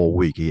the whole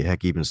week.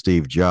 Heck, even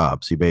Steve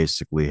Jobs, he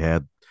basically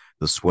had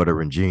the sweater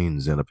and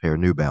jeans and a pair of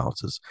New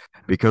Balances.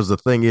 Because the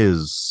thing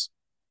is,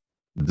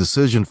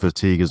 decision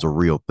fatigue is a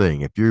real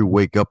thing. If you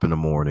wake up in the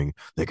morning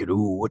thinking,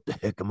 "Ooh, what the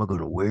heck am I going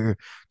to wear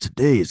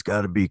today? It's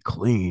got to be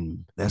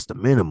clean. That's the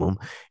minimum.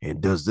 And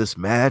does this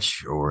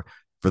match?" Or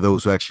for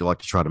those who actually like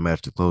to try to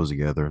match the clothes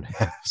together and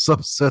have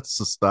some sense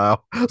of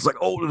style, it's like,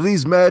 "Oh, do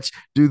these match?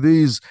 Do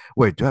these?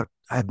 Wait, I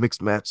have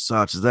mixed match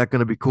socks. Is that going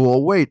to be cool?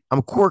 Oh, wait,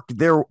 I'm quirky.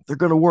 They're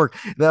going to work."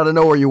 Now to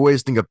know where you're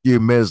wasting a few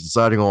minutes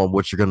deciding on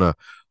what you're going to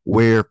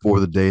wear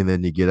for the day, and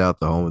then you get out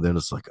the home, and then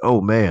it's like,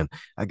 "Oh man,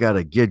 I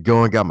gotta get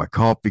going, got my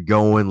coffee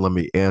going, let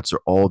me answer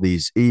all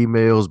these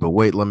emails, but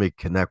wait, let me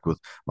connect with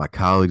my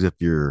colleagues if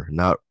you're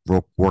not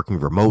working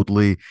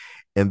remotely."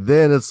 And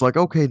then it's like,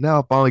 okay, now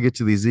I finally get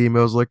to these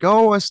emails, like,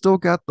 "Oh, I still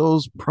got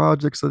those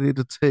projects I need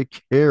to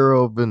take care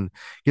of and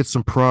get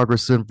some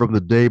progress in from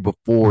the day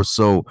before."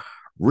 So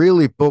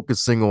really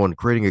focusing on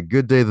creating a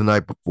good day the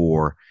night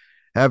before,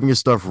 having your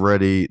stuff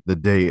ready the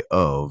day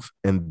of,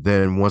 and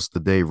then once the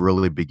day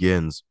really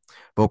begins,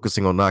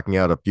 focusing on knocking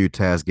out a few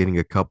tasks, getting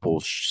a couple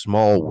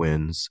small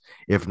wins,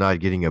 if not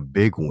getting a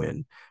big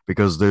win.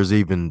 Because there's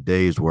even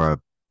days where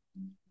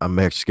I'm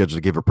actually scheduled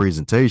to give a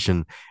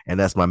presentation, and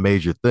that's my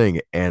major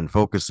thing. And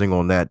focusing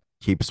on that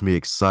keeps me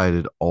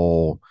excited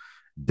all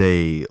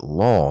day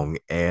long,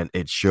 and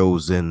it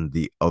shows in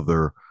the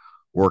other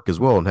work as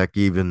well. And heck,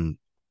 even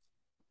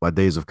my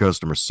days of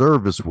customer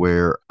service,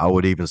 where I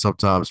would even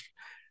sometimes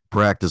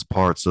practice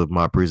parts of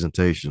my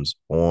presentations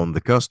on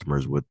the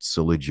customers with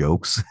silly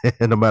jokes,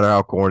 and no matter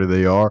how corny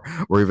they are,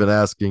 or even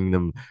asking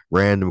them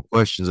random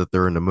questions if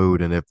they're in the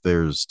mood and if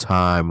there's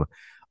time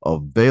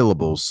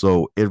available.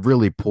 So it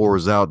really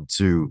pours out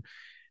to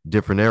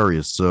different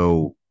areas.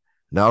 So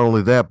not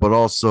only that, but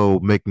also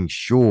making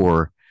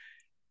sure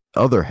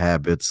other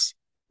habits,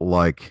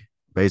 like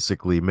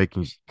basically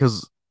making,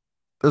 because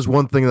there's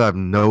one thing that I've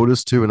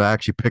noticed too, and I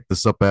actually picked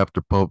this up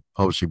after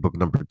publishing book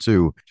number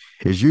 2,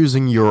 is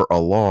using your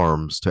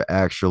alarms to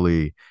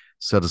actually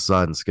set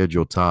aside and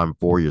schedule time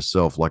for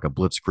yourself, like a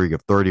blitzkrieg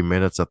of 30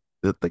 minutes. I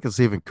think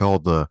it's even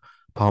called the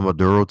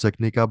Pomodoro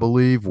technique, I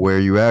believe, where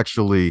you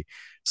actually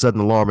set an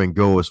alarm and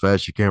go as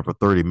fast as you can for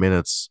 30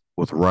 minutes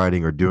with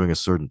writing or doing a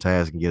certain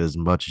task and get as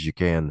much as you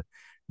can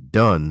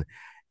done.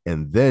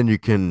 And then you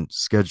can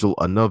schedule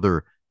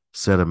another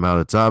set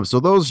amount of time. So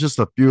those are just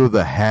a few of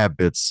the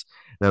habits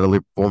that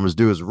elite performers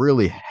do, is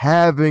really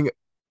having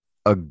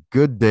a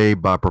good day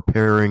by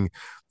preparing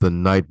the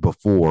night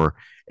before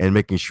and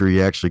making sure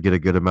you actually get a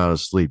good amount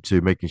of sleep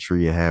too, making sure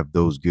you have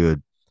those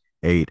good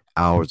 8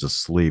 hours of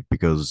sleep,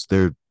 because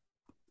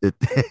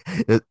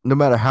no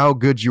matter how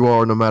good you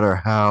are, no matter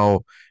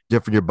how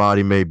different your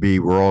body may be,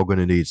 we're all going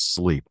to need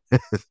sleep.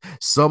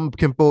 some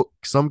can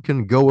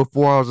go with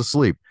 4 hours of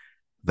sleep.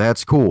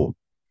 That's cool.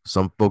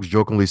 Some folks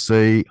jokingly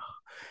say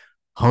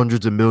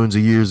hundreds of millions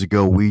of years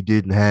ago, we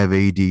didn't have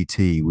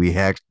ADT. We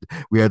had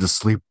to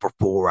sleep for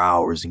 4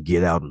 hours and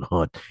get out and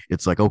hunt.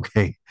 It's like,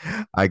 okay,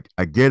 I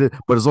get it,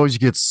 but as long as you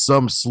get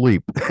some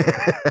sleep.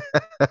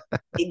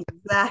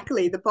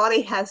 Exactly. The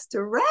body has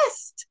to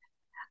rest.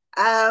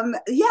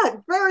 Yeah,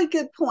 very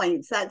good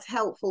points. That's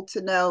helpful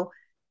to know.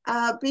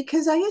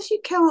 Because I guess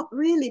you can't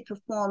really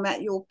perform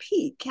at your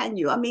peak, can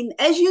you? I mean,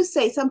 as you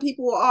say, some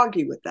people will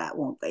argue with that,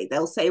 won't they?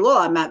 They'll say, well,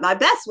 I'm at my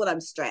best when I'm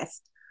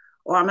stressed,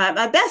 or I'm at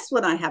my best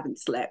when I haven't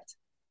slept.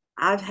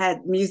 I've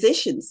had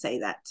musicians say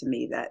that to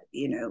me, that,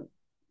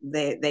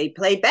 they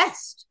play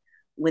best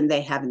when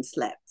they haven't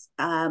slept.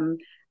 And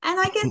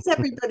I guess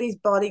everybody's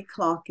body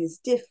clock is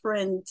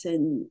different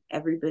and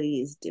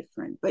everybody is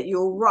different. But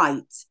you're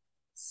right.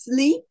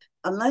 Sleep,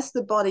 unless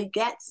the body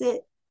gets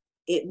it,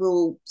 it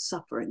will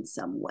suffer in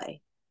some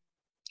way.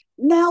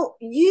 Now,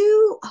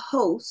 you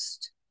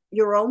host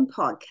your own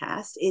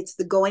podcast. It's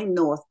the Going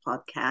North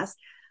podcast.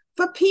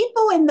 For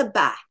people in the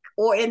back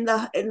or in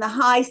the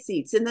high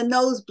seats, in the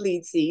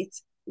nosebleed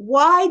seats,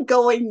 why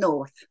Going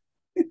North?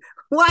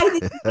 Why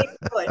did you pick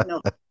Going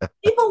North?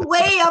 People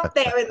way up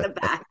there in the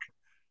back.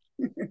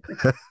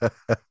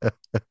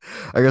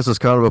 I guess it's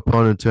kind of a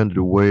pun intended,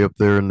 way up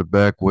there in the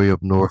back, way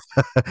up north.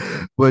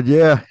 But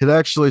yeah, it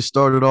actually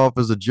started off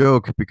as a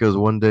joke, because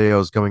one day I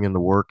was coming into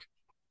work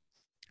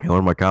and one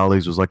of my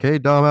colleagues was like, "Hey,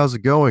 Dom, how's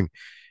it going?"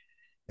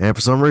 And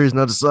for some reason,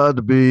 I decided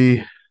to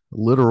be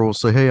literal,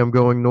 say, "Hey, I'm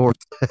going north."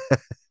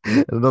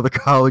 And another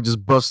colleague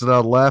just busted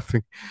out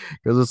laughing,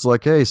 because it's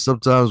like, hey,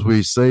 sometimes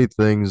we say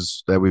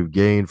things that we've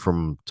gained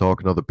from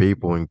talking to other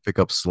people and pick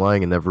up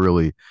slang and never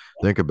really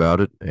think about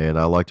it. And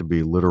I like to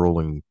be literal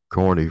and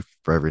corny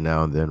for every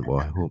now and then.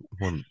 Well,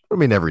 I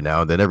mean, every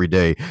now and then, every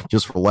day,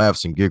 just for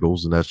laughs and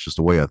giggles. And that's just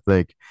the way I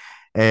think.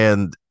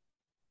 And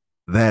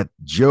that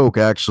joke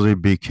actually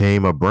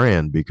became a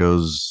brand,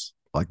 because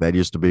like that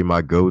used to be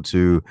my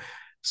go-to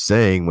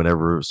saying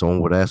whenever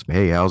someone would ask me,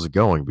 "Hey, how's it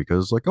going?"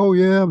 Because like, "Oh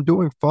yeah, I'm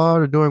doing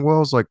fine or doing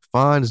well." It's like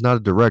fine is not a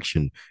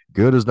direction,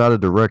 good is not a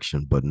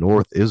direction, but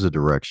north is a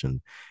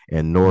direction,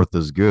 and north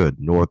is good.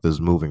 North is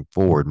moving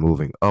forward,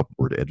 moving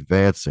upward,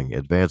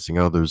 advancing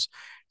others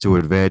to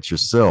advance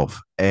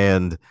yourself,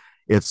 and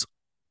it's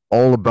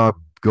all about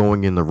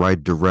going in the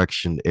right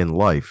direction in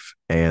life.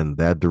 And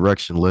that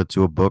direction led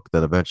to a book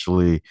that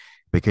eventually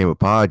became a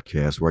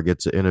podcast where I get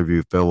to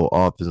interview fellow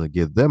authors and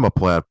give them a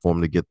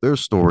platform to get their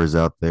stories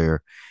out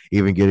there,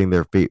 even getting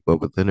their feet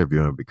wet with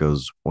interviewing.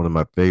 Because one of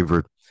my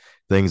favorite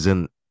things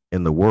in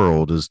the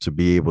world is to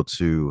be able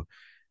to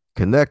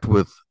connect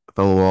with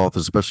fellow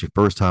authors, especially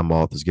first time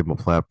authors, give them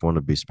a platform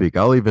to be speak.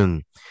 I'll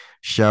even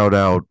shout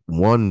out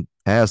one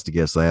past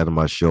guest I had on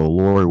my show,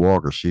 Lori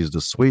Walker. She's the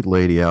sweet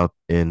lady out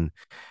in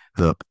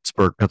the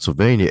Pittsburgh,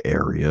 Pennsylvania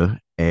area.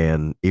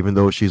 And even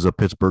though she's a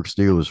Pittsburgh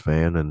Steelers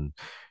fan, and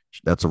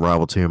that's a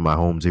rival team, my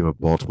home team of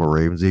Baltimore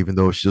Ravens, even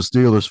though she's a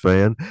Steelers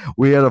fan,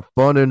 we had a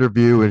fun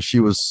interview and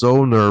she was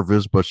so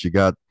nervous, but she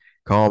got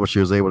calm and she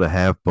was able to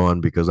have fun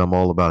because I'm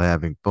all about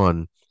having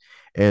fun.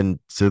 And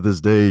to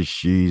this day,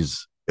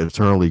 she's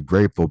eternally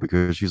grateful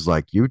because she's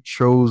like, "You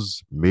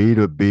chose me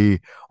to be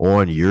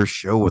on your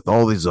show with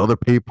all these other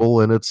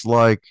people." And it's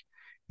like,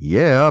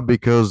 yeah,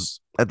 because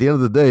at the end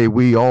of the day,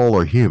 we all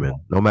are human.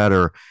 No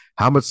matter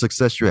how much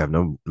success you have,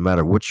 no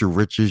matter what your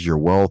riches, your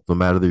wealth, no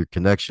matter your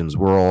connections,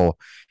 we're all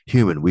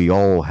human. We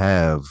all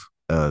have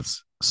a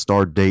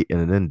start date and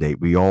an end date.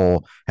 We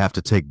all have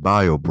to take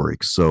bio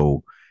breaks.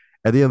 So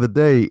at the end of the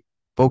day,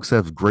 folks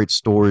have great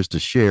stories to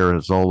share, and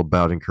it's all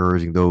about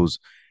encouraging those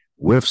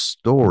with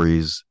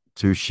stories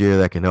to share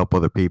that can help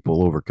other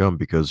people overcome.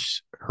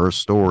 Because her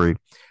story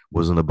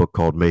was in a book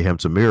called Mayhem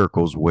to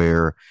Miracles,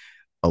 where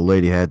a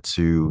lady had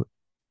to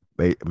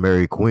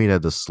Mary Queen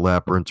had to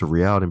slap her into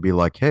reality and be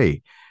like,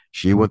 "Hey,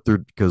 she went through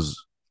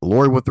because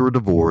Lori went through a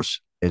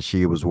divorce and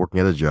she was working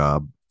at a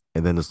job,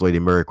 and then this lady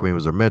Mary Queen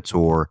was her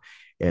mentor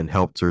and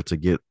helped her to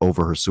get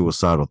over her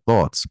suicidal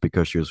thoughts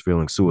because she was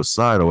feeling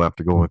suicidal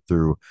after going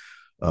through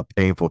a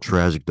painful,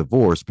 tragic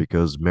divorce.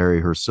 Because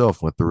Mary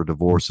herself went through a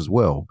divorce as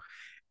well,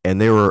 and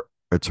they were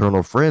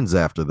eternal friends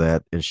after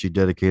that. And she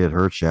dedicated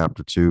her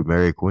chapter to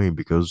Mary Queen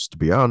because, to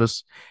be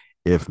honest,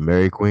 if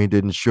Mary Queen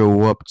didn't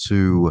show up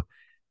to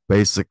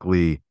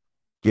basically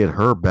get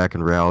her back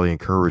in reality,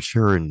 encourage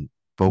her, and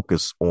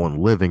focus on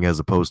living as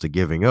opposed to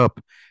giving up,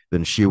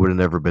 then she would have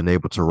never been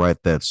able to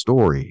write that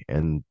story.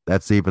 And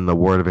that's even the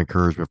word of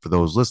encouragement for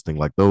those listening,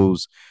 like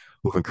those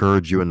who've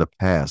encouraged you in the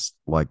past,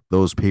 like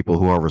those people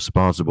who are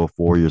responsible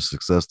for your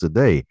success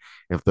today.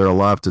 If they're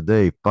alive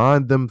today,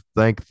 find them,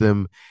 thank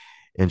them,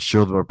 and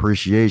show them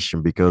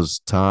appreciation because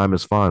time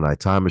is finite.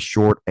 Time is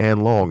short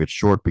and long. It's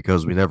short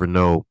because we never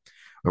know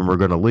when we're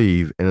going to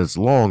leave, and it's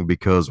long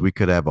because we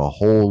could have a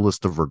whole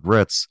list of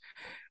regrets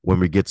when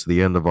we get to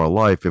the end of our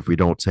life if we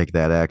don't take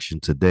that action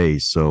today.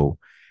 So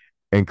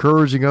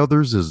encouraging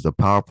others is the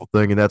powerful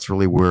thing, and that's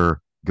really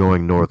where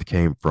Going North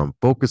came from,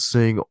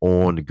 focusing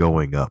on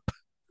going up.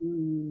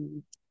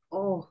 Mm.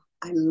 Oh,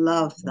 I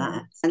love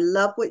that. I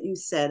love what you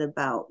said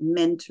about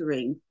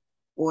mentoring,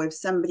 or if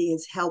somebody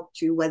has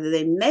helped you, whether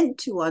they meant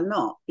to or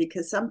not,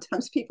 because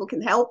sometimes people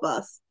can help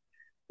us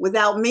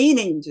without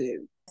meaning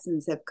to.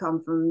 Lessons have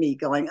come from me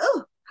going,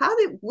 "Oh,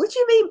 what do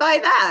you mean by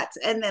that?"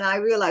 And then I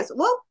realized,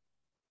 well,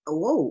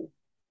 whoa,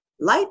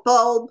 light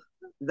bulb,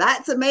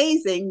 that's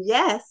amazing.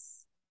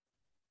 Yes.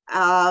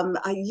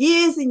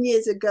 Years and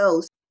years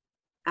ago.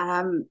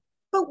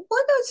 But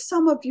what are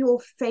some of your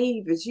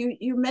favorites?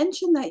 You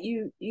mentioned that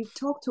you've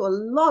talked to a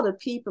lot of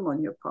people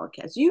on your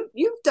podcast.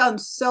 You've done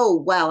so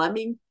well. I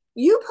mean,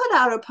 you put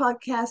out a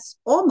podcast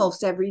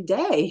almost every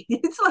day.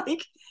 It's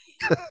like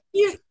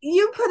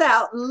you put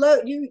out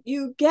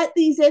you get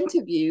these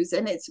interviews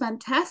and it's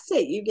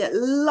fantastic. You get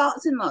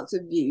lots and lots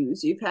of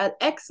views. You've had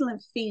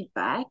excellent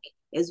feedback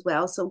as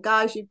well. So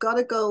guys, you've got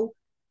to go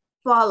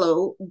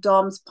follow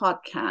Dom's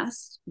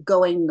podcast,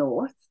 Going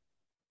North.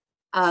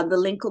 The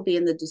link will be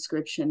in the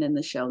description in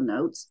the show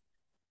notes.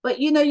 But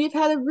you've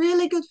had a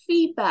really good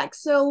feedback.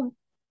 So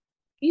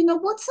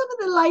what's some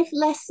of the life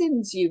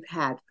lessons you've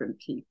had from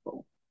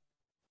people?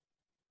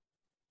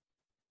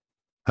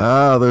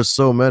 There's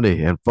so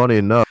many. And funny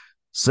enough,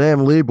 Sam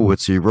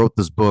Leibowitz, he wrote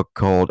this book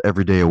called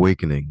Everyday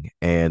Awakening.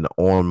 And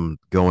on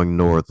Going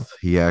North,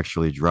 he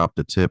actually dropped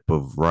a tip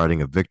of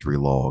writing a victory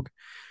log.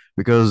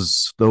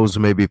 Because those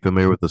who may be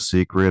familiar with The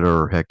Secret,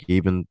 or heck,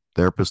 even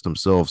therapists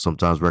themselves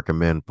sometimes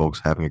recommend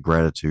folks having a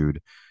gratitude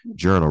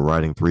journal,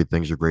 writing 3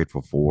 things you're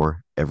grateful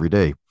for every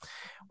day.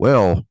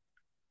 Well,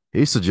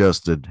 he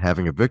suggested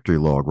having a victory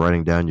log,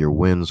 writing down your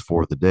wins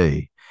for the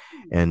day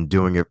and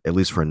doing it at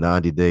least for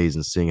 90 days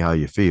and seeing how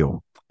you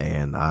feel.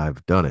 And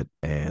I've done it,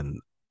 and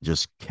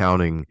just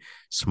counting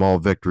small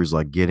victories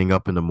like getting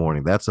up in the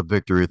morning. That's a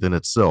victory within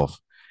itself.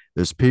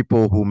 There's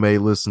people who may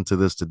listen to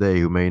this today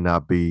who may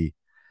not be,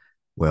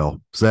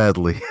 well,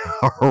 sadly,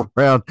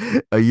 around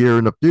a year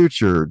in the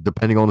future,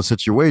 depending on the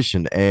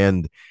situation,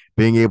 and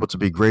being able to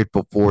be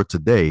grateful for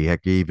today,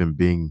 heck, even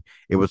being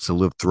able to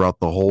live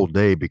throughout the whole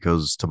day,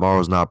 because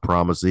tomorrow's not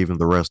promised, even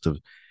the rest of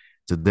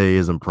today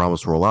isn't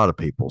promised for a lot of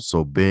people.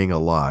 So being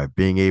alive,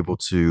 being able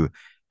to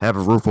have a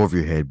roof over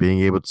your head,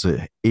 being able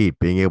to eat,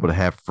 being able to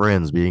have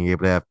friends, being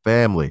able to have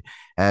family,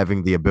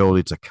 having the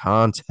ability to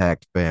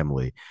contact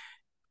family,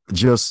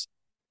 just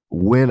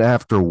win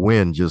after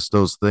win, just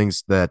those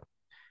things that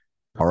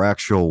are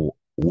actual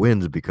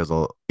wins because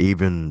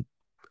even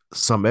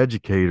some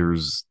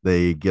educators,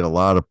 they get a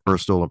lot of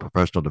personal and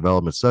professional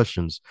development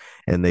sessions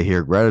and they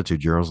hear gratitude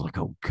journals like,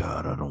 oh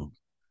God, I don't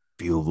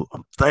feel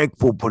I'm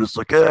thankful, but it's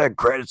like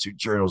gratitude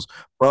journals,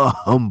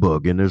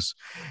 humbug. And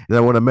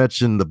then when I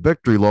mentioned the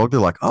victory log, they're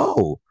like,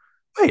 oh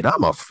wait,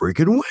 I'm a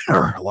freaking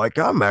winner. Like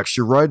I'm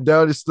actually writing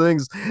down these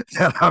things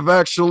that I've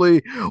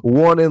actually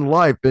won in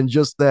life. And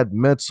just that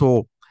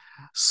mental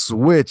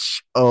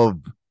switch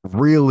of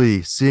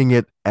really seeing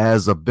it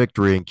as a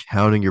victory and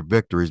counting your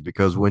victories,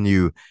 because when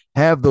you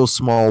have those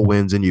small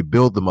wins and you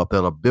build them up,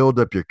 that'll build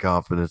up your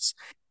confidence,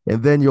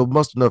 and then you'll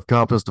muster enough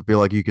confidence to feel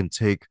like you can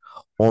take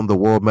on the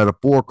world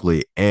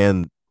metaphorically.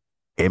 And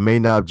it may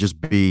not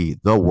just be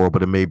the world,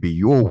 but it may be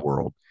your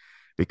world,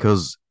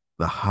 because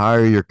the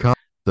higher your confidence,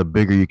 the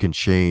bigger you can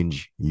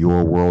change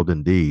your world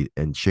indeed.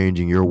 And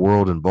changing your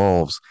world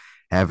involves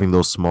having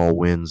those small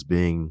wins,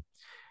 being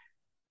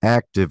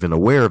active and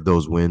aware of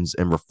those wins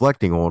and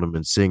reflecting on them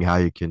and seeing how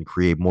you can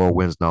create more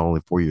wins, not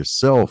only for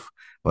yourself,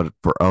 but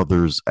for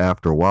others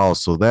after a while.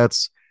 So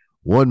that's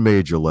one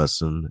major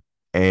lesson.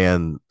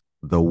 And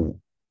the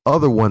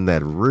other one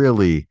that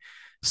really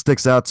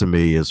sticks out to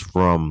me is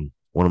from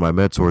one of my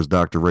mentors,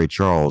 Dr. Ray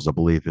Charles. I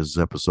believe his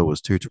episode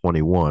was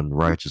 221,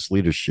 Righteous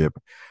Leadership,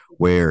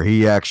 where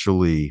he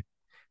actually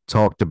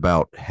talked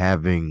about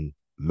having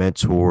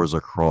mentors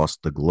across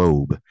the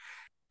globe,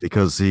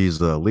 because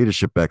he's a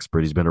leadership expert.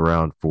 He's been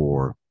around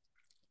for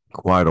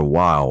quite a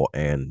while,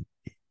 and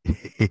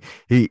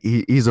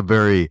he's a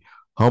very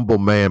humble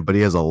man, but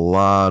he has a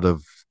lot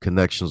of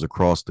connections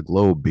across the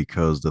globe.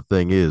 Because the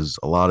thing is,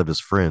 a lot of his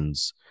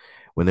friends,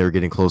 when they were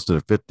getting close to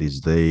their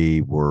 50s,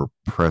 they were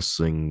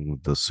pressing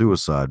the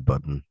suicide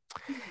button,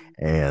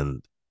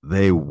 and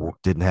they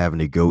didn't have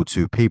any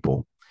go-to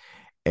people.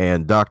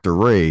 And Dr.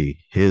 Ray,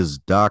 his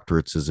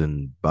doctorates is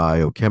in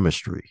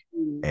biochemistry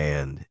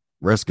and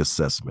risk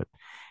assessment.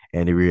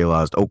 And he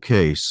realized,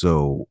 okay,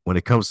 so when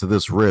it comes to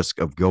this risk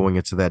of going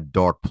into that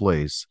dark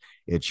place,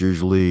 it's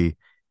usually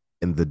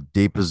in the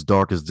deepest,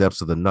 darkest depths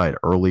of the night,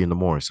 early in the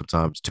morning,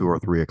 sometimes 2 or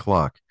 3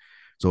 o'clock.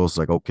 So it's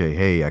like, okay,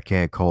 hey, I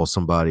can't call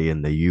somebody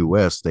in the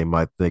US. They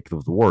might think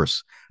of the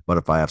worst. But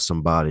if I have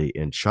somebody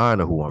in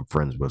China who I'm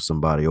friends with,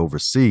 somebody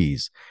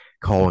overseas,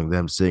 calling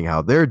them, seeing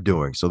how they're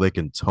doing so they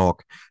can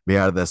talk me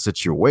out of that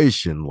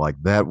situation. Like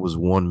that was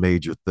one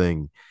major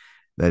thing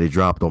that he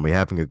dropped on me,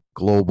 having a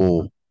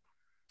global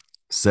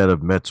set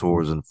of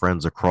mentors and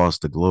friends across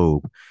the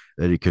globe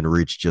that you can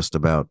reach just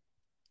about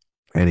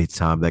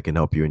anytime that can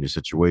help you in your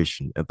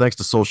situation. And thanks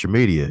to social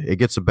media, it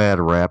gets a bad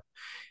rap.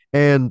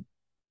 And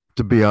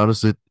to be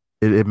honest,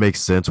 it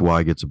makes sense why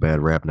it gets a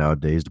bad rap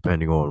nowadays,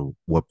 depending on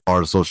what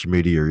part of social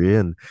media you're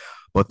in.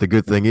 But the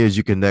good thing is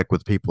you connect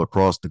with people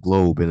across the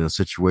globe. And in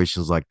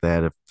situations like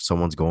that, if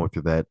someone's going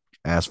through that,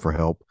 ask for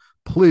help.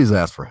 Please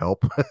ask for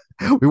help.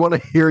 We want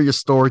to hear your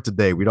story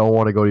today. We don't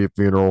want to go to your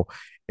funeral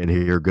and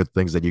hear good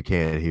things that you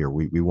can't hear.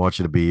 We want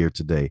you to be here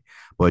today.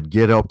 But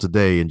get help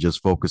today and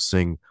just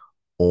focusing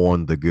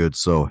on the good.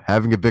 So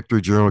having a victory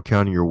journal,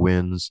 counting your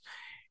wins,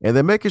 and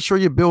then making sure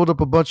you build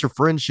up a bunch of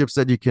friendships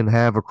that you can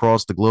have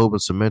across the globe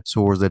and some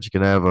mentors that you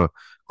can have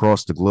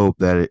across the globe,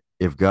 that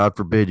if God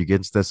forbid you get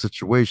into that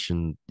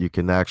situation, you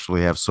can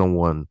actually have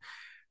someone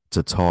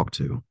to talk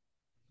to.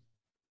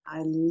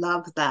 I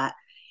love that.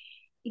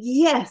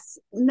 Yes.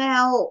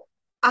 Now,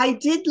 I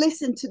did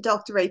listen to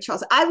Dr. Ray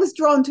Charles. I was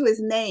drawn to his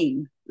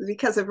name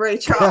because of Ray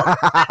Charles.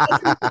 I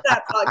listened to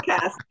that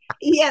podcast.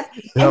 Yes.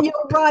 Yep. And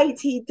you're right.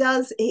 He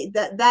does.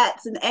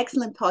 That's an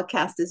excellent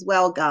podcast as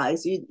well,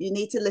 guys. You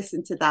need to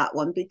listen to that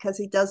one because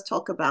he does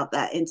talk about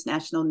that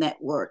international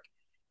network,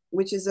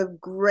 which is a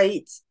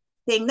great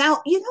thing.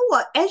 Now, you know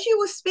what? As you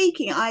were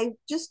speaking, I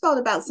just thought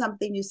about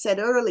something you said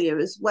earlier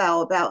as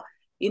well about,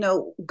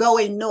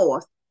 going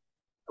north.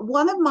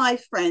 One of my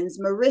friends,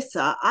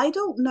 Marissa, I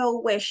don't know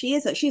where she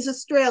is. She's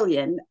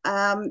Australian.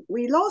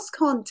 We lost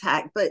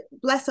contact, but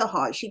bless her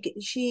heart,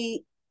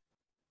 she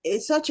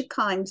is such a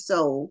kind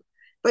soul.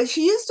 But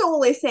she used to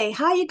always say,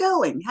 "How you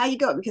going? How you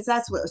going?" Because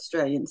that's what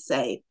Australians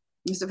say.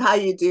 Instead of "How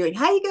you doing?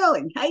 How you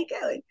going? How you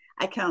going?"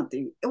 I can't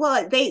do.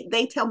 Well,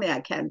 they tell me I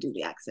can do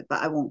the accent,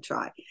 but I won't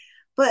try.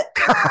 But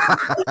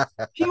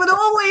she would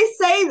always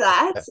say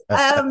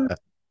that.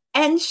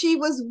 And she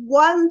was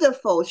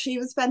wonderful. She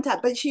was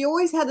fantastic. But she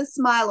always had a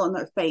smile on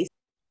her face.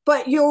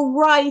 But you're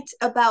right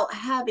about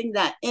having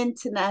that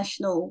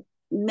international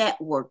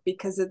network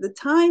because of the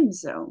time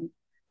zone.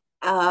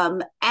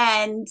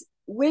 And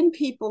when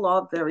people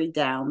are very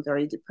down,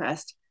 very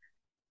depressed,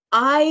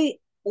 I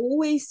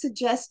always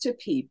suggest to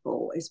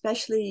people,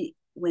 especially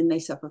when they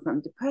suffer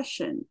from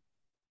depression,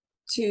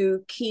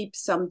 to keep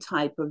some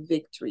type of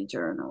victory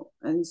journal.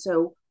 And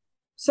so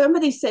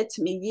somebody said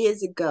to me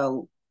years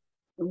ago,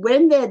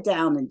 when they're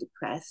down and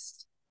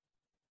depressed,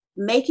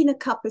 making a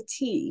cup of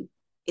tea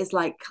is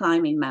like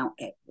climbing Mount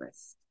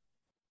Everest.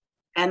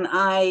 And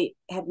I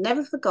have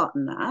never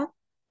forgotten that.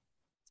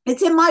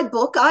 It's in my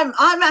book. I'm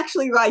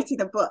actually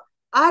writing a book.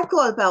 I've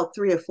got about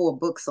 3 or 4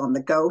 books on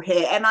the go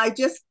here, and I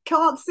just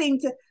can't seem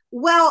to.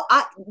 Well,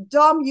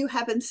 Dom, you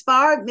have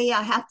inspired me,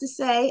 I have to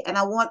say, and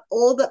I want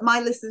all that my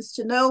listeners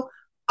to know,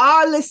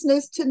 our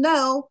listeners to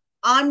know,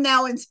 I'm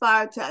now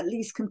inspired to at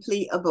least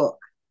complete a book.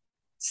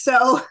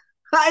 So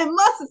I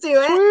must do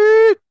it,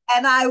 Sweet.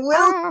 and I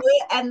will do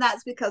it, and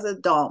that's because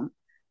of Dom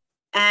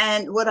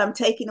and what I'm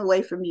taking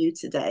away from you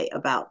today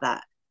about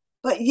that.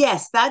 But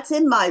yes, that's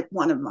in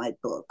one of my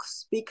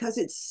books because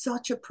it's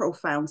such a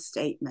profound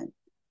statement.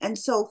 And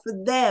so for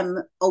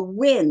them, a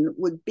win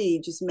would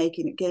be just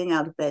getting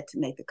out of bed to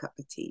make a cup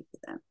of tea for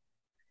them.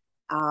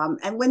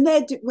 And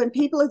when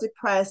people are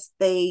depressed,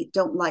 they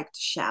don't like to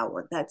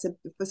shower.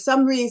 For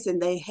some reason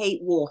they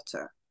hate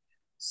water.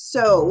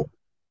 So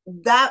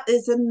that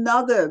is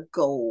another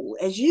goal,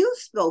 as you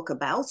spoke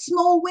about,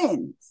 small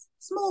wins.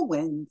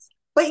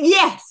 But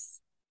yes,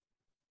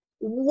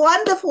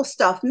 wonderful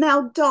stuff.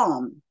 Now,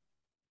 Dom,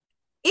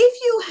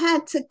 if you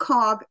had to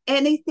carve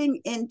anything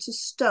into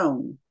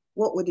stone,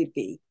 what would it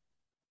be?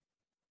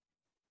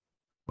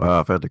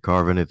 Wow, if I had to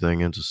carve anything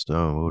into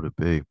stone, what would it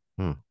be?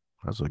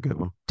 That's a good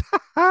one.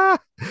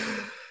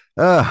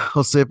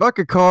 Let's see. If I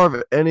could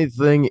carve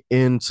anything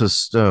into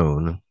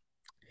stone,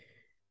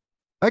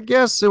 I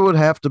guess it would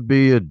have to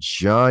be a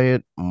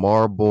giant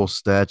marble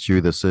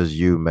statue that says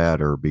 "You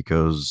matter,"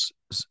 because,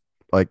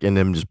 and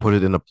then just put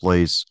it in a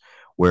place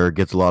where it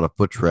gets a lot of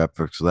foot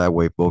traffic, so that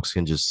way folks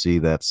can just see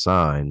that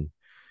sign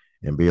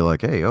and be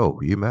like, "Hey, oh,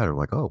 you matter."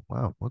 Like, "Oh,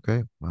 wow,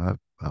 okay, all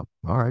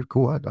right,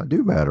 cool. I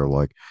do matter."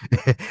 Like,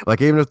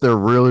 like even if they're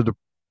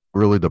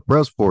really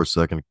depressed for a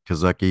second,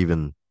 because I can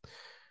even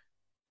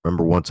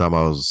remember one time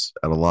I was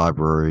at a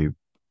library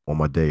on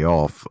my day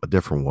off, a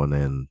different one,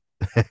 and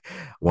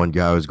one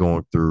guy was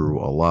going through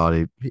a lot.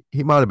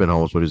 He might have been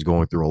homeless, but he's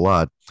going through a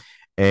lot.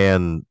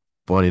 And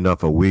funny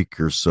enough, a week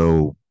or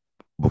so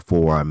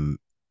before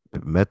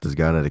met this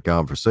guy and had a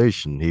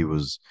conversation, he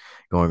was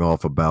going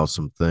off about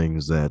some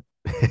things that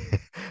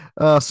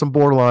some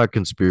borderline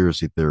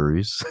conspiracy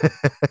theories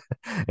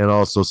and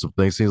also some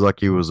things. Seems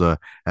like he was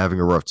having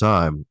a rough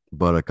time.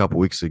 But a couple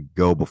weeks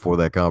ago, before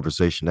that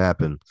conversation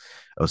happened,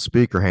 a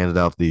speaker handed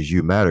out these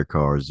 "You Matter"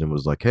 cards and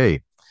was like,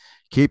 "Hey,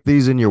 keep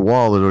these in your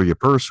wallet or your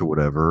purse or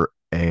whatever,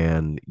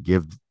 and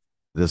give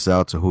this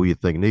out to who you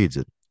think needs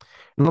it."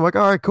 And I'm like,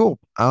 "All right, cool.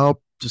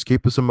 I'll just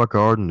keep this in my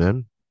card, and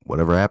then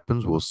whatever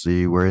happens, we'll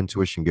see where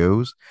intuition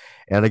goes."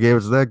 And I gave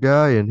it to that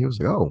guy, and he was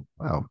like, "Oh,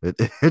 wow."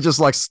 It just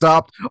like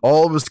stopped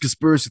all of his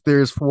conspiracy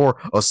theories for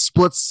a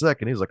split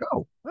second. He was like,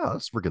 "Oh, wow,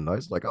 that's freaking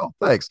nice." Like, "Oh,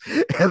 thanks."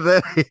 And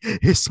then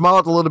he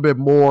smiled a little bit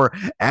more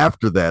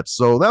after that.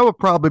 So that would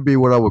probably be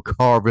what I would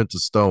carve into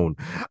stone,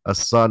 a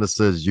sign that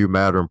says "You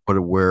matter," and put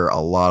it where a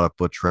lot of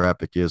foot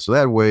traffic is. So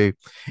that way,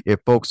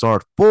 if folks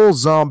aren't full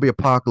zombie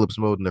apocalypse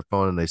mode in their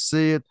phone and they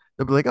see it,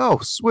 they'll be like, "Oh,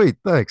 sweet,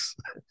 thanks."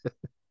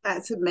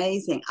 That's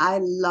amazing. I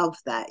love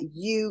that.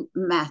 You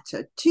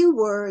matter. 2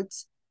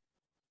 words,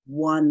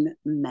 one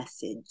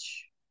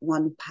message,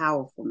 one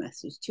powerful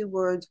message. 2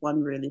 words,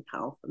 one really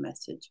powerful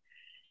message.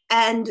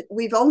 And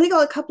we've only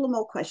got a couple of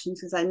more questions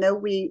because I know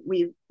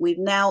we've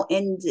now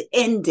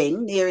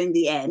nearing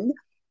the end.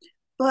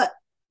 But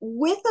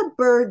with a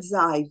bird's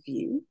eye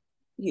view,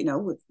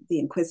 with the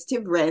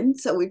inquisitive Wren,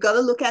 so we've got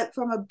to look at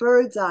from a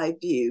bird's eye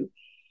view.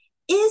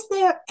 Is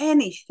there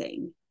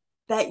anything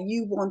that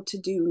you want to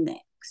do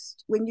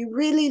next? When you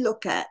really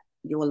look at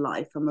your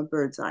life from a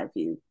bird's eye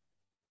view,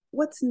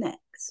 what's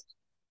next?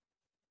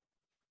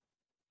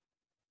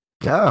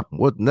 Yeah,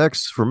 what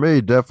next for me?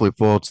 Definitely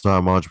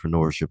full-time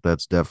entrepreneurship.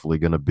 That's definitely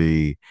going to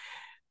be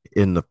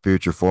in the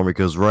future for me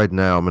because right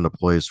now I'm in a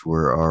place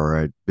where, all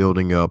right,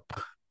 building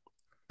up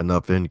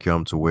enough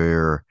income to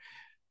where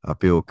I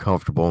feel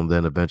comfortable and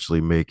then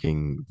eventually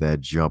making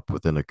that jump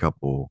within a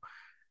couple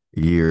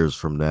years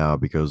from now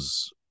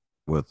because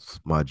with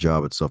my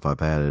job itself,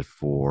 I've had it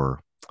for,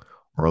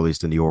 or at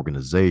least in the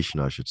organization,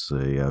 I should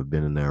say, I've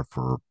been in there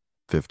for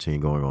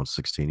 15 going on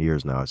 16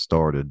 years now. I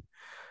started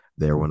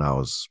there when I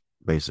was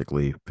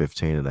basically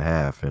 15 and a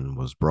half and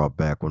was brought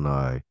back when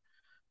I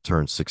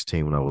turned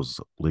 16 when I was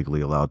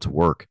legally allowed to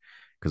work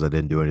because I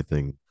didn't do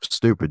anything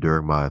stupid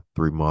during my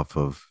 3 month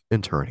of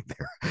interning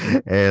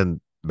there.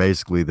 And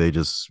basically I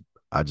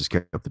just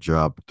kept the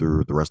job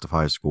through the rest of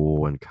high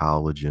school and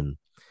college, and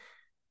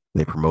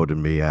they promoted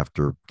me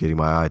after getting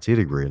my IT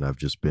degree, and I've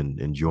just been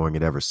enjoying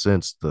it ever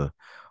since. The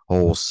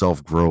whole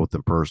self growth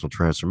and personal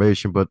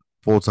transformation, but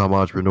full time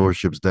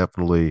entrepreneurship is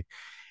definitely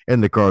in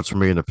the cards for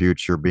me in the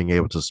future. Being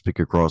able to speak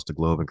across the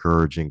globe,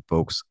 encouraging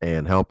folks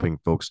and helping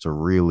folks to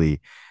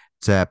really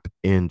tap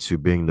into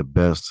being the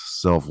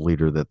best self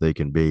leader that they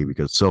can be,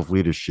 because self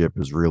leadership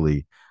is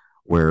really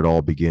where it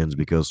all begins.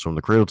 Because from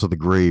the cradle to the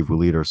grave, we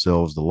lead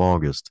ourselves the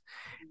longest.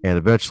 And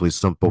eventually,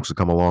 some folks will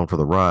come along for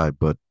the ride,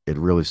 but it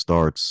really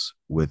starts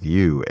with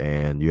you,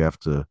 and you have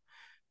to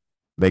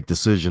make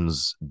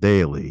decisions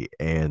daily,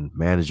 and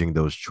managing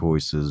those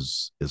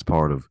choices is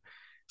part of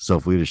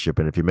self leadership.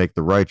 And if you make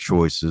the right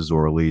choices,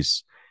 or at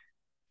least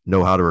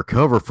know how to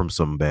recover from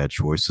some bad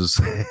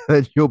choices,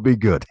 then you'll be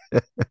good.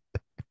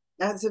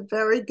 That's a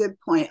very good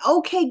point.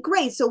 Okay,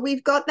 great. So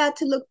we've got that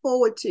to look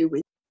forward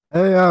to.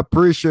 Hey, I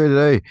appreciate it.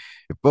 Hey,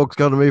 if folks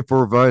come to me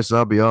for advice,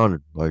 I'll be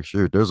honored. Like,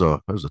 shoot, there's a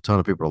ton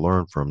of people to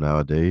learn from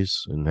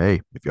nowadays. And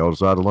hey, if y'all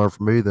decide to learn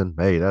from me, then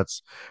hey,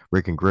 that's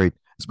freaking great.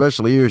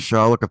 Especially you,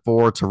 Shaw. Looking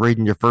forward to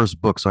reading your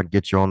first book so I can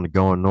get you on the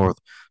Going North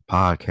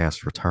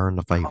podcast. Return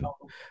the favor. Oh,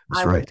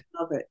 That's I right.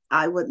 would love it.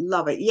 I would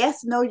love it.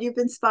 Yes, no, you've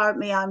inspired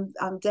me. I'm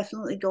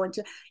definitely going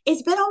to.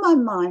 It's been on my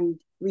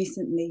mind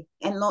recently,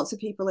 and lots of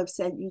people have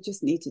said you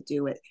just need to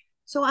do it.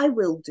 So I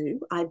will do.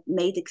 I've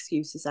made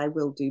excuses. I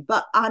will do.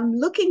 But I'm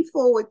looking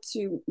forward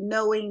to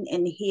knowing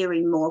and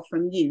hearing more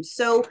from you.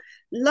 So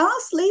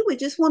lastly, we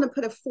just want to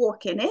put a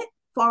fork in it.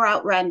 Far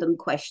out random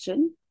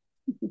question.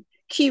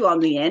 Q on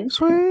the end.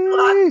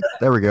 Sweet.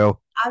 There we go.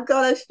 I've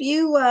got a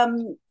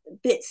few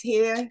bits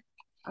here.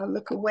 I'll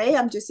look away.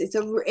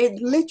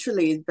 It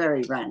literally is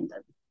very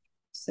random.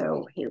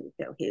 So here we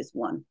go. Here's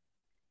one.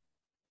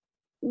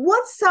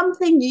 What's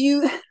something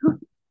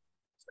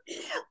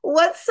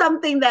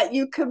that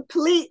you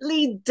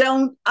completely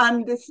don't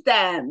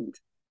understand?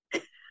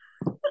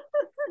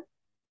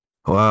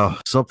 Wow,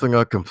 something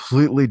I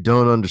completely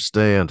don't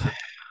understand.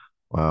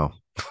 Wow.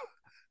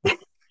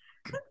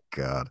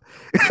 God.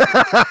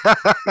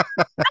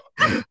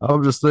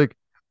 I'm just thinking,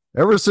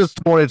 ever since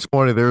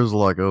 2020, there's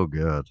like, oh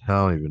God, I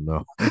don't even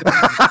know.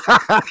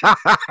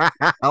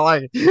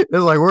 It's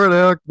like, where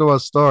the heck do I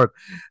start?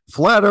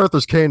 Flat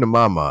earthers came to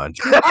my mind.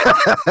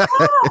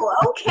 Oh,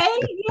 okay,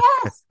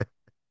 yes.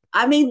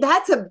 I mean,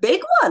 that's a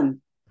big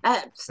one.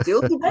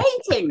 Still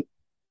debating.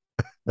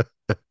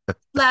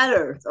 Flat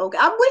Earth. Okay,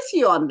 I'm with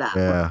you on that.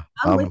 Yeah,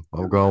 I'm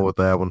going with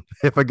that one.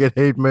 If I get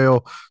hate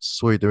mail,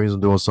 sweet, that means I'm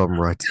doing something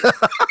right.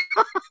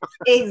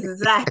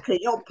 Exactly.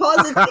 You're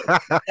positive.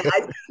 Guys.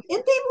 And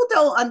people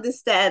don't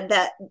understand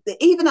that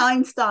even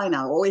Einstein,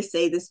 I always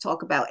say this,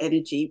 talk about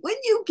energy. When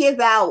you give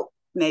out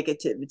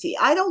negativity,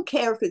 I don't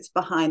care if it's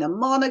behind a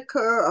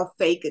moniker, a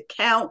fake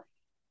account,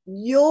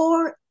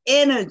 your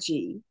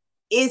energy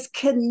is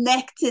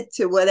connected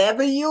to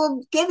whatever you're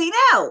giving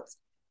out.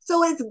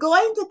 So it's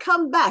going to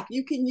come back.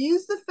 You can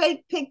use the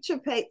fake picture,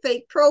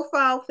 fake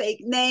profile,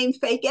 fake name,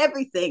 fake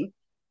everything.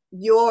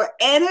 Your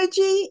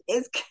energy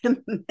is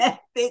connected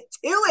to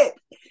it.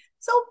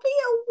 So be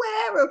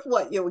aware of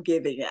what you're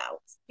giving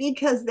out,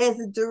 because there's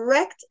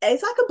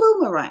it's like a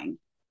boomerang.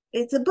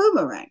 It's a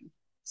boomerang.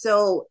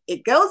 So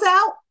it goes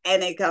out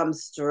and it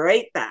comes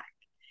straight back.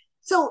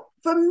 So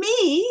for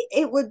me,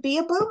 it would be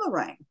a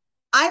boomerang.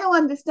 I don't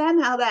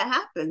understand how that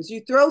happens.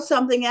 You throw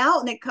something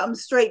out and it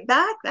comes straight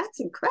back. That's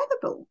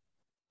incredible.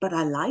 But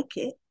I like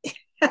it.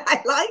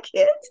 I like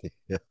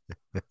it.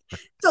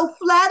 So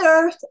flat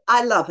Earth,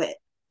 I love it.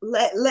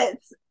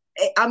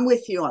 I'm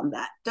with you on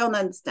that. Don't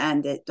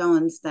understand it. Don't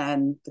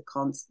understand the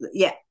concept.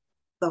 Yeah,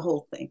 the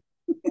whole thing.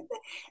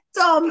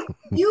 Tom,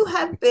 you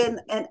have been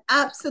an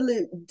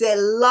absolute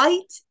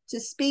delight to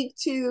speak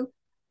to.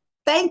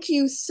 Thank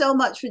you so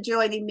much for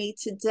joining me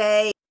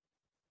today.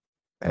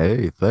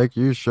 Hey, thank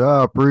you,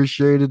 Shaw.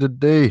 Appreciate it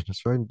indeed.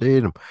 That's right,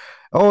 indeed. I'm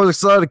always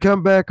excited to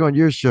come back on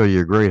your show.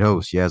 You're a great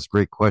host. You ask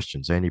great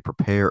questions and you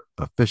prepare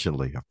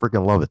efficiently. I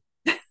freaking love it.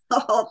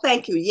 Oh,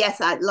 thank you. Yes,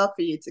 I'd love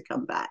for you to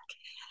come back.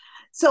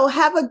 So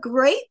have a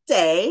great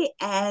day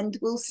and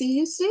we'll see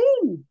you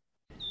soon.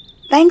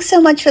 Thanks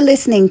so much for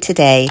listening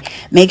today.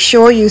 Make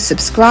sure you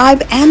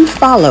subscribe and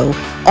follow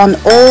on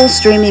all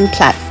streaming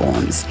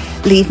platforms.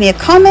 Leave me a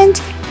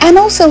comment and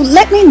also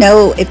let me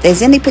know if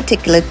there's any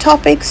particular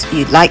topics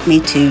you'd like me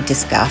to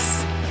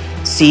discuss.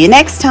 See you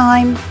next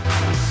time.